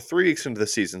again, we're 3 weeks into the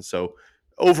season, so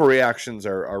overreactions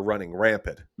are running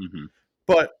rampant. Mm-hmm.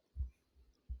 But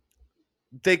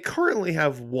they currently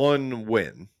have one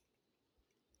win,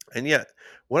 and yet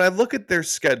when I look at their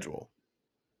schedule,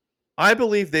 I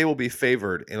believe they will be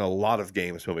favored in a lot of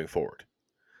games moving forward.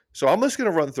 So I'm just going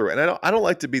to run through it. And I don't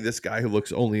like to be this guy who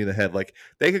looks only in the head. Like,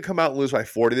 they could come out and lose by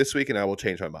 40 this week, and I will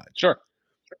change my mind. Sure.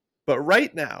 But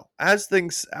right now, as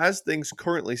things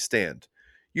currently stand,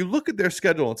 you look at their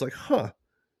schedule and it's like,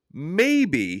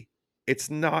 maybe it's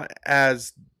not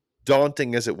as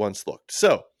daunting as it once looked.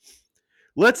 So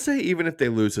let's say even if they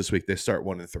lose this week, they start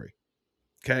 1-3.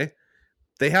 Okay,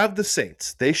 they have the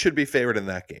Saints. They should be favored in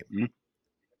that game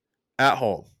at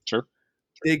home. Sure.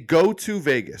 They go to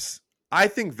Vegas. I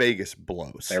think Vegas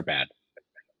blows. They're bad.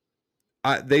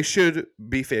 They should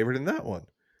be favored in that one.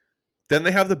 Then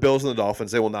they have the Bills and the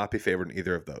Dolphins. They will not be favored in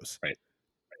either of those. Right.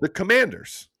 The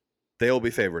Commanders, they will be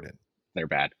favored in. They're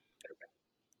bad.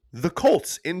 The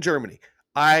Colts in Germany.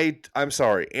 I'm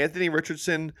sorry. Anthony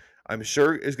Richardson, I'm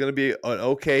sure, is going to be an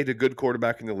okay to good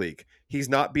quarterback in the league. He's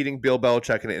not beating Bill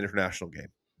Belichick in an international game.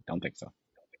 Don't think so.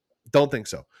 Don't think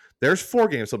so. There's 4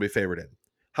 games they'll be favored in.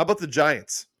 How about the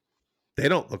Giants? They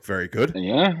don't look very good.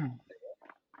 Yeah.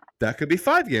 That could be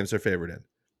 5 games they're favored in.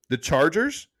 The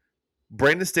Chargers?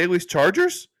 Brandon Staley's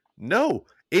Chargers? No.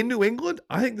 In New England,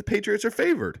 I think the Patriots are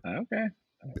favored. Okay.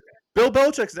 Bill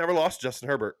Belichick's never lost to Justin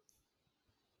Herbert.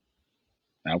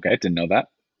 Okay, didn't know that.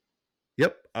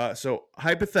 Yep. So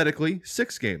hypothetically,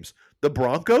 6 games. The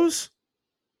Broncos?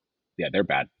 Yeah, they're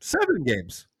bad. 7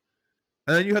 games.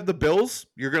 And then you have the Bills.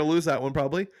 You're going to lose that one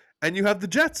probably. And you have the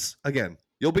Jets again.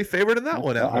 You'll be favored in that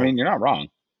one. I mean, you're not wrong.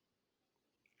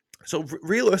 So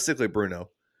realistically, Bruno,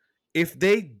 if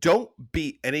they don't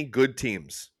beat any good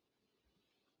teams,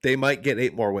 they might get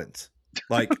 8 more wins.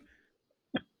 Like,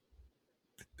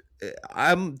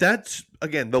 that's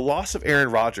again the loss of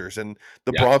Aaron Rodgers and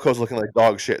the Broncos looking like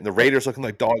dog shit and the Raiders looking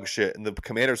like dog shit and the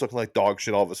Commanders looking like dog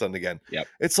shit all of a sudden again. Yep.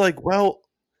 It's like, well,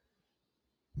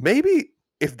 maybe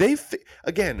if they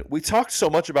again, we talked so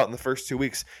much about in the first 2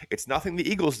 weeks, it's nothing the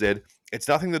Eagles did, it's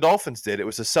nothing the Dolphins did, it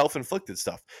was the self-inflicted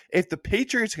stuff. If the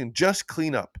Patriots can just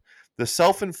clean up the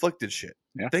self-inflicted shit,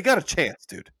 they got a chance,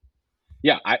 dude.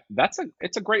 Yeah,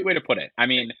 it's a great way to put it. I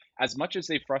mean, as much as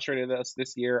they've frustrated us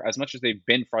this year, as much as they've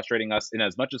been frustrating us, and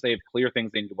as much as they have clear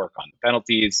things they need to work on,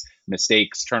 penalties,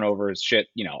 mistakes, turnovers, shit,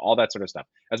 all that sort of stuff.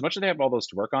 As much as they have all those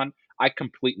to work on, I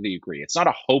completely agree. It's not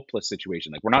a hopeless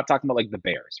situation. Like, we're not talking about like the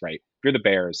Bears, right? If you're the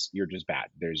Bears, you're just bad.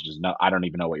 There's just I don't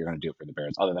even know what you're going to do for the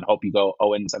Bears other than hope you go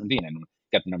 0-17 and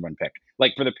get the number 1 pick.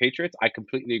 Like, for the Patriots, I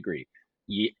completely agree.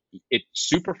 It's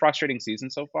super frustrating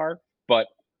season so far, but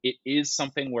it is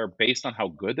something where, based on how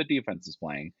good the defense is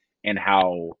playing and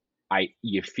how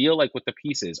you feel like with the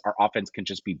pieces, our offense can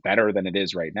just be better than it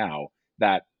is right now,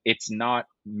 that it's not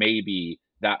maybe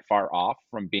that far off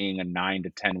from being a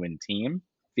 9-10 win team,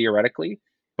 theoretically.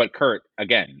 But Curt,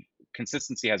 again,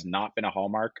 consistency has not been a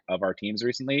hallmark of our teams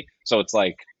recently. So it's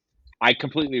like, I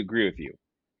completely agree with you.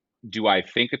 Do I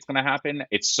think it's going to happen?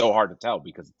 It's so hard to tell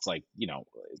because it's like,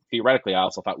 theoretically, I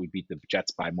also thought we'd beat the Jets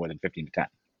by more than 15-10.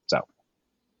 So.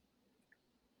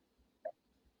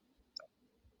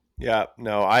 Yeah,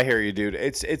 no, I hear you, dude.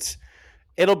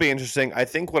 It'll be interesting. I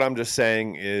think what I'm just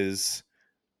saying is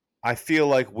I feel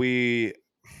like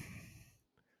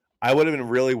I would have been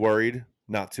really worried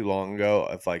not too long ago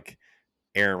if like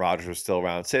Aaron Rodgers was still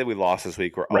around. Say we lost this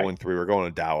week, we're 0-3, we're going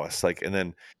to Dallas. Like, and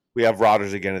then we have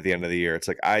Rodgers again at the end of the year. It's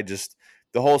like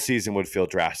the whole season would feel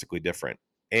drastically different.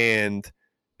 And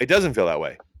it doesn't feel that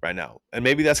way right now. And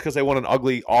maybe that's because they won an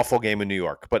ugly, awful game in New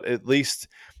York. But at least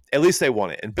they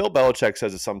won it. And Bill Belichick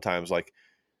says it sometimes, like,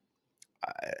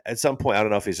 at some point, I don't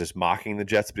know if he's just mocking the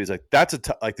Jets, but he's like,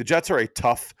 the Jets are a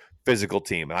tough physical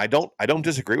team. And I don't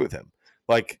disagree with him.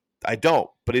 Like, I don't,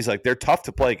 but he's like, they're tough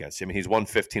to play against. I mean, he's won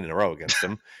 15 in a row against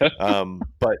them.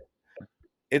 But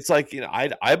it's like,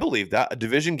 I believe that a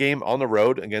division game on the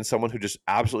road against someone who just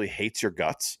absolutely hates your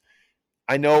guts.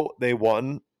 I know they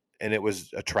won and it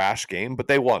was a trash game, but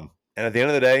they won. And at the end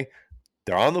of the day,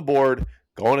 they're on the board.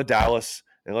 going to Dallas,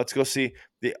 and let's go see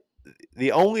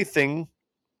the only thing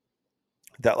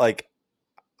that like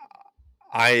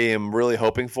I am really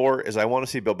hoping for is I want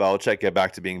to see Bill Belichick get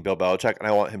back to being Bill Belichick, and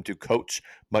I want him to coach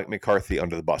Mike McCarthy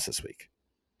under the bus this week.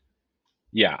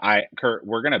 Yeah, Curt,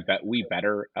 we're gonna bet we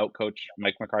better outcoach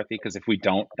Mike McCarthy, because if we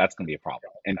don't, that's gonna be a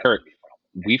problem. And Curt,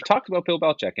 we've talked about Bill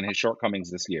Belichick and his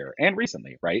shortcomings this year and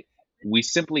recently, right? We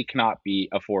simply cannot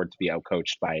afford to be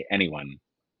outcoached by anyone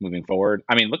moving forward.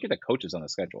 I mean, look at the coaches on the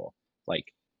schedule.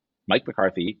 Like Mike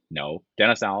McCarthy, no.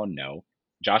 Dennis Allen, no.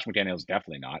 Josh McDaniels,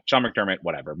 definitely not. Sean McDermott,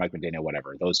 whatever. Mike McDaniel,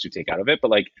 whatever. Those two take out of it. But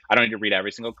like, I don't need to read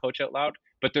every single coach out loud.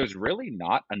 But there's really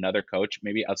not another coach,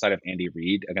 maybe outside of Andy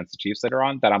Reid against the Chiefs that are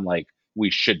on, that I'm like,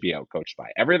 we should be outcoached by.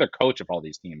 Every other coach of all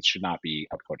these teams should not be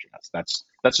outcoaching us. That's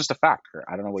just a fact.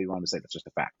 I don't know what you want to say. That's just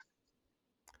a fact.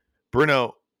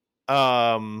 Bruno,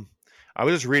 I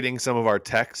was just reading some of our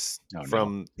texts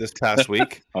from this past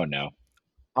week. Oh no.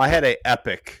 I had a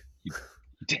epic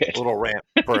little rant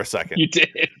for a second. You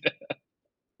did.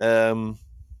 How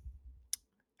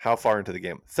far into the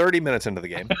game? 30 minutes into the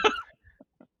game.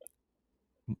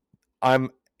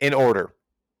 I'm in order.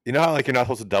 You know how like you're not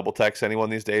supposed to double text anyone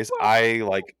these days? I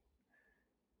like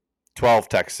 12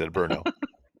 texted Bruno.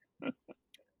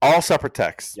 All separate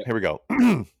texts. Yep. Here we go.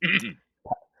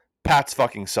 Pats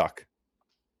fucking suck.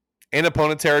 In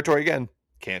opponent territory again.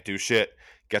 Can't do shit.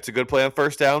 Gets a good play on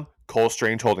first down. Cole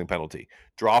Strange holding penalty.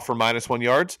 Draw for -1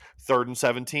 yards. 3rd and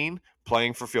 17.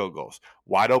 Playing for field goals.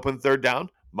 Wide open 3rd down.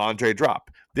 Mondre drop.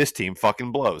 This team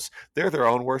fucking blows. They're their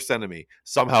own worst enemy.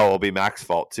 Somehow it'll be Mac's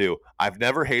fault too. I've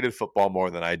never hated football more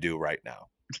than I do right now.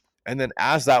 And then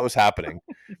as that was happening,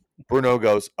 Bruno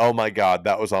goes, oh my God,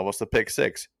 that was almost a pick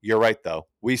 6. You're right though.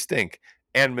 We stink.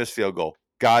 And missed field goal.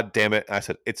 God damn it. And I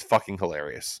said, it's fucking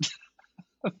hilarious.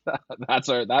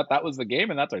 That was the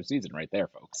game, and that's our season right there,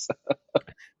 folks.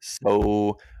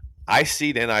 So I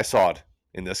see it and I saw it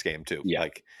in this game too. Yeah.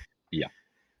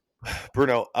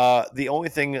 Bruno, the only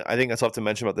thing I think I still have to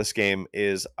mention about this game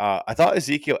is I thought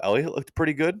Ezekiel Elliott looked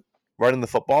pretty good running the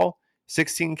football.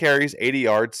 16 carries, 80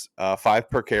 yards, 5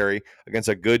 per carry against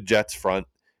a good Jets front.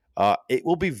 It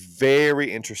will be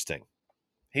very interesting.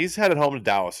 He's headed home to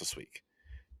Dallas this week.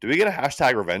 Do we get a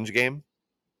hashtag revenge game?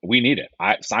 We need it.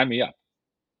 Sign me up.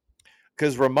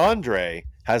 Because Ramondre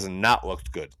has not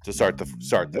looked good to start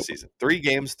the season. 3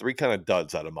 games, 3 kind of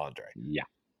duds out of Mondre. Yeah.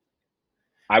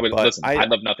 I'd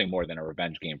love nothing more than a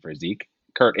revenge game for Zeke.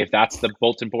 Curt, if that's the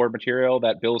bulletin board material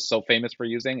that Bill's so famous for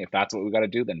using, if that's what we got to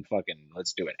do, then fucking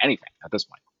let's do it. Anything at this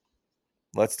point.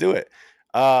 Let's do it.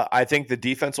 I think the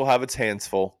defense will have its hands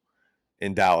full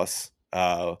in Dallas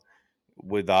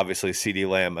with obviously CeeDee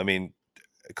Lamb. I mean,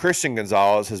 Christian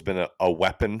Gonzalez has been a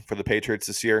weapon for the Patriots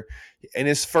this year. In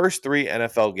his first 3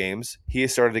 NFL games, he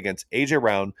has started against A.J.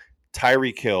 Brown,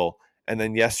 Tyreek Hill, and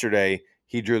then yesterday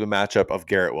he drew the matchup of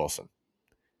Garrett Wilson.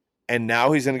 And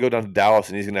now he's going to go down to Dallas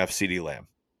and he's going to have CeeDee Lamb.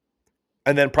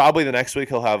 And then probably the next week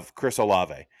he'll have Chris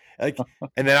Olave. And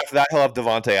then after that he'll have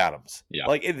Devontae Adams.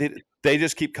 Yeah. They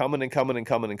just keep coming and coming and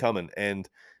coming and coming. And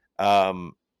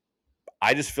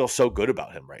I just feel so good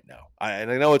about him right now. And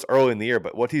I know it's early in the year,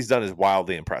 but what he's done is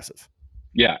wildly impressive.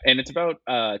 Yeah, and it's about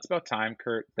time,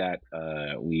 Curt, that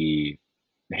we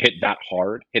hit it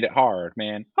hard,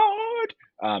 man,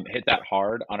 hit that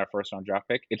hard on our first round draft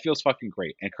pick. It feels fucking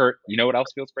great. And Curt, you know what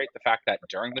else feels great? The fact that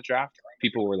during the draft,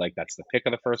 people were like, "That's the pick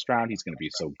of the first round. He's going to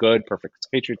be so good, perfect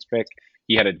Patriots pick."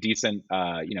 He had a decent,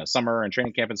 summer and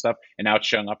training camp and stuff, and now it's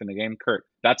showing up in the game. Curt,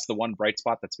 that's the one bright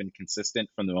spot that's been consistent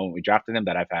from the moment we drafted him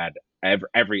that I've had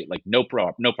every no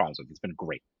problems with. It's been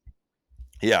great.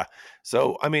 Yeah.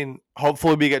 So, I mean,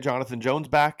 hopefully we get Jonathan Jones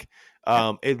back.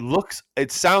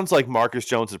 It sounds like Marcus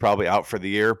Jones is probably out for the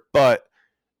year, but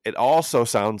it also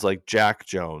sounds like Jack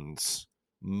Jones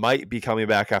might be coming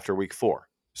back after week 4.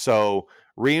 So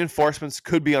reinforcements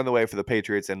could be on the way for the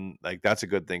Patriots, and like that's a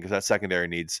good thing because that secondary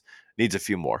needs a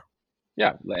few more.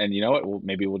 Yeah, and you know what?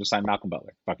 Maybe we'll just sign Malcolm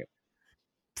Butler.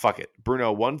 Fuck it.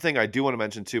 Bruno, one thing I do want to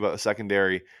mention too about the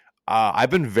secondary,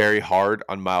 I've been very hard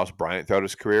on Miles Bryant throughout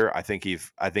his career. I think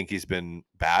he's been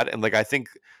bad, and like I think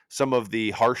some of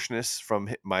the harshness from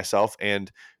myself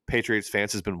and Patriots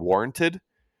fans has been warranted.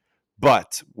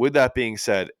 But with that being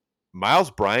said,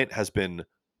 Miles Bryant has been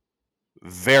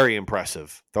very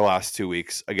impressive the last 2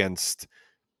 weeks against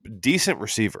decent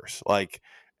receivers.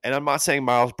 And I'm not saying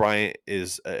Miles Bryant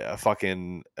is a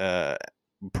fucking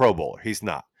Pro Bowler. He's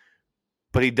not.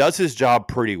 But he does his job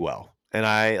pretty well.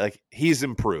 And he's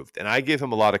improved. And I give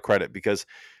him a lot of credit because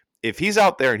if he's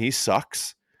out there and he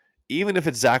sucks, even if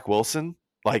it's Zach Wilson,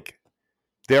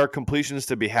 there are completions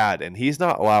to be had, and he's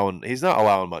not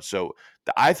allowing much. So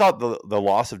I thought the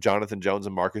loss of Jonathan Jones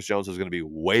and Marcus Jones was going to be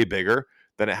way bigger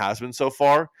than it has been so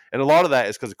far. And a lot of that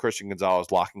is because of Christian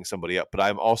Gonzalez locking somebody up. But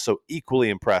I'm also equally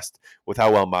impressed with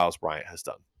how well Miles Bryant has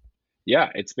done. Yeah,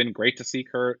 it's been great to see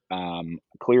Curt.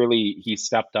 Clearly, he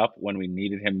stepped up when we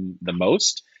needed him the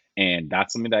most. And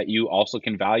that's something that you also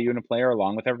can value in a player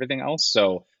along with everything else.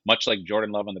 So much like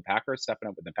Jordan Love on the Packers, stepping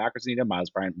up when the Packers need him, Miles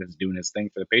Bryant is doing his thing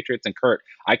for the Patriots. And Curt,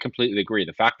 I completely agree.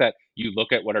 The fact that you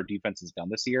look at what our defense has done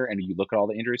this year and you look at all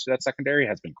the injuries to that secondary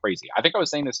has been crazy. I think I was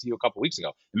saying this to you a couple weeks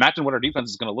ago. Imagine what our defense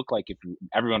is going to look like if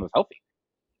everyone was healthy.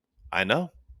 I know.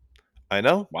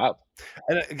 Wow.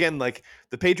 And again, like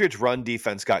the Patriots run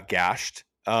defense got gashed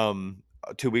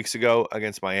 2 weeks ago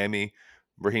against Miami.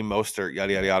 Raheem Mostert,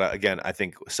 yada, yada, yada. Again, I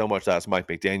think so much that's Mike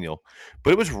McDaniel.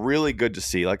 But it was really good to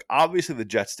see. Like, obviously, the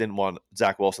Jets didn't want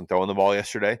Zach Wilson throwing the ball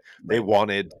yesterday. They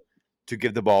wanted to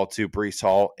give the ball to Breece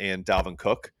Hall and Dalvin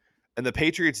Cook. And the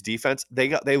Patriots defense,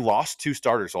 they lost 2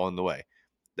 starters along the way.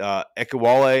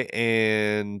 Ekuwale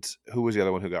and who was the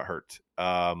other one who got hurt?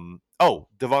 Devon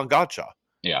Godshaw.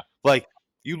 Yeah. Like,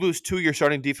 you lose 2 of your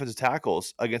starting defensive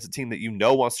tackles against a team that you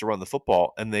know wants to run the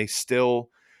football, and they still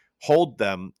hold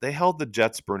them. They held the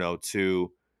Jets, Bruno,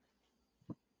 to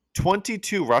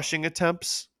 22 rushing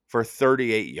attempts for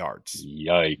 38 yards.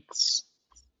 Yikes.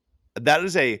 That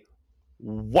is a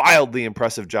wildly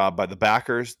impressive job by the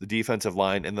backers, the defensive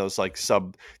line, and those like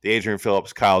the Adrian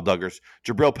Phillips, Kyle Duggars.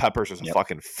 Jabril Peppers is a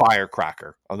fucking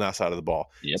firecracker on that side of the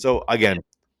ball. So again,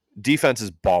 defense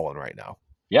is balling right now.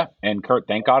 Yeah, and Curt,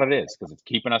 thank God it is, because it's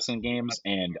keeping us in games,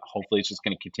 and hopefully it's just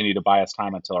going to continue to buy us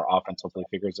time until our offense hopefully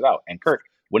figures it out. And Curt,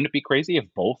 wouldn't it be crazy if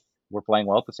both were playing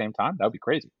well at the same time? That would be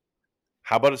crazy.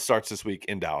 How about it starts this week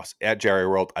in Dallas at Jerry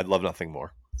World? I'd love nothing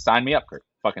more. Sign me up, Curt.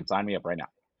 Fucking sign me up right now.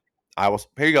 I will.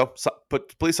 Here you go.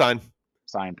 Please sign.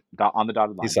 Signed on the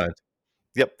dotted line. He signed.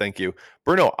 Yep. Thank you,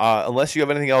 Bruno. Unless you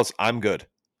have anything else, I'm good.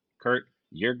 Curt,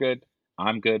 you're good.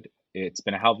 I'm good. It's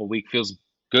been a hell of a week. Feels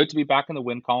good to be back in the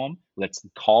win column. Let's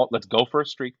go for a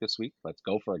streak this week. Let's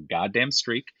go for a goddamn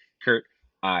streak. Curt,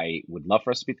 I would love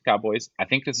for us to beat the Cowboys. I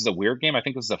think this is a weird game. I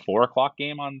think this is a 4:00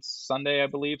 game on Sunday, I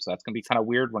believe. So that's going to be kind of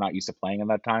weird. We're not used to playing in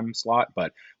that time slot,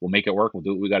 but we'll make it work. We'll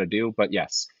do what we got to do. But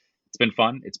yes, it's been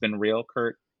fun. It's been real,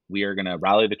 Curt. We are going to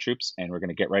rally the troops, and we're going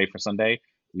to get ready for Sunday.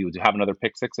 We will have another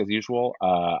pick six as usual.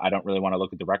 I don't really want to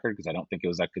look at the record because I don't think it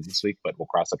was that good this week, but we'll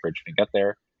cross the bridge when we get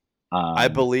there. I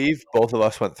believe both of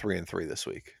us went 3-3 this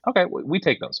week. Okay, we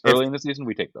take those. Early in the season,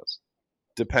 we take those.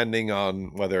 Depending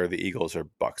on whether the Eagles or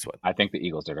Bucks win. I think the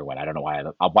Eagles are going to win. I don't know why.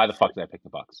 Why the fuck did I pick the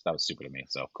Bucks? That was stupid of me.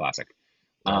 So classic.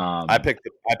 I picked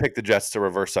the Jets to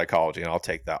reverse psychology, and I'll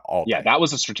take that all day. Yeah, that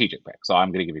was a strategic pick, so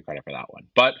I'm going to give you credit for that one.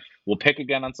 But we'll pick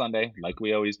again on Sunday, like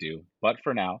we always do. But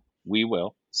for now, we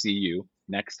will see you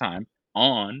next time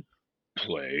on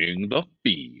Playing the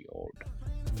Field.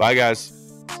 Bye, guys.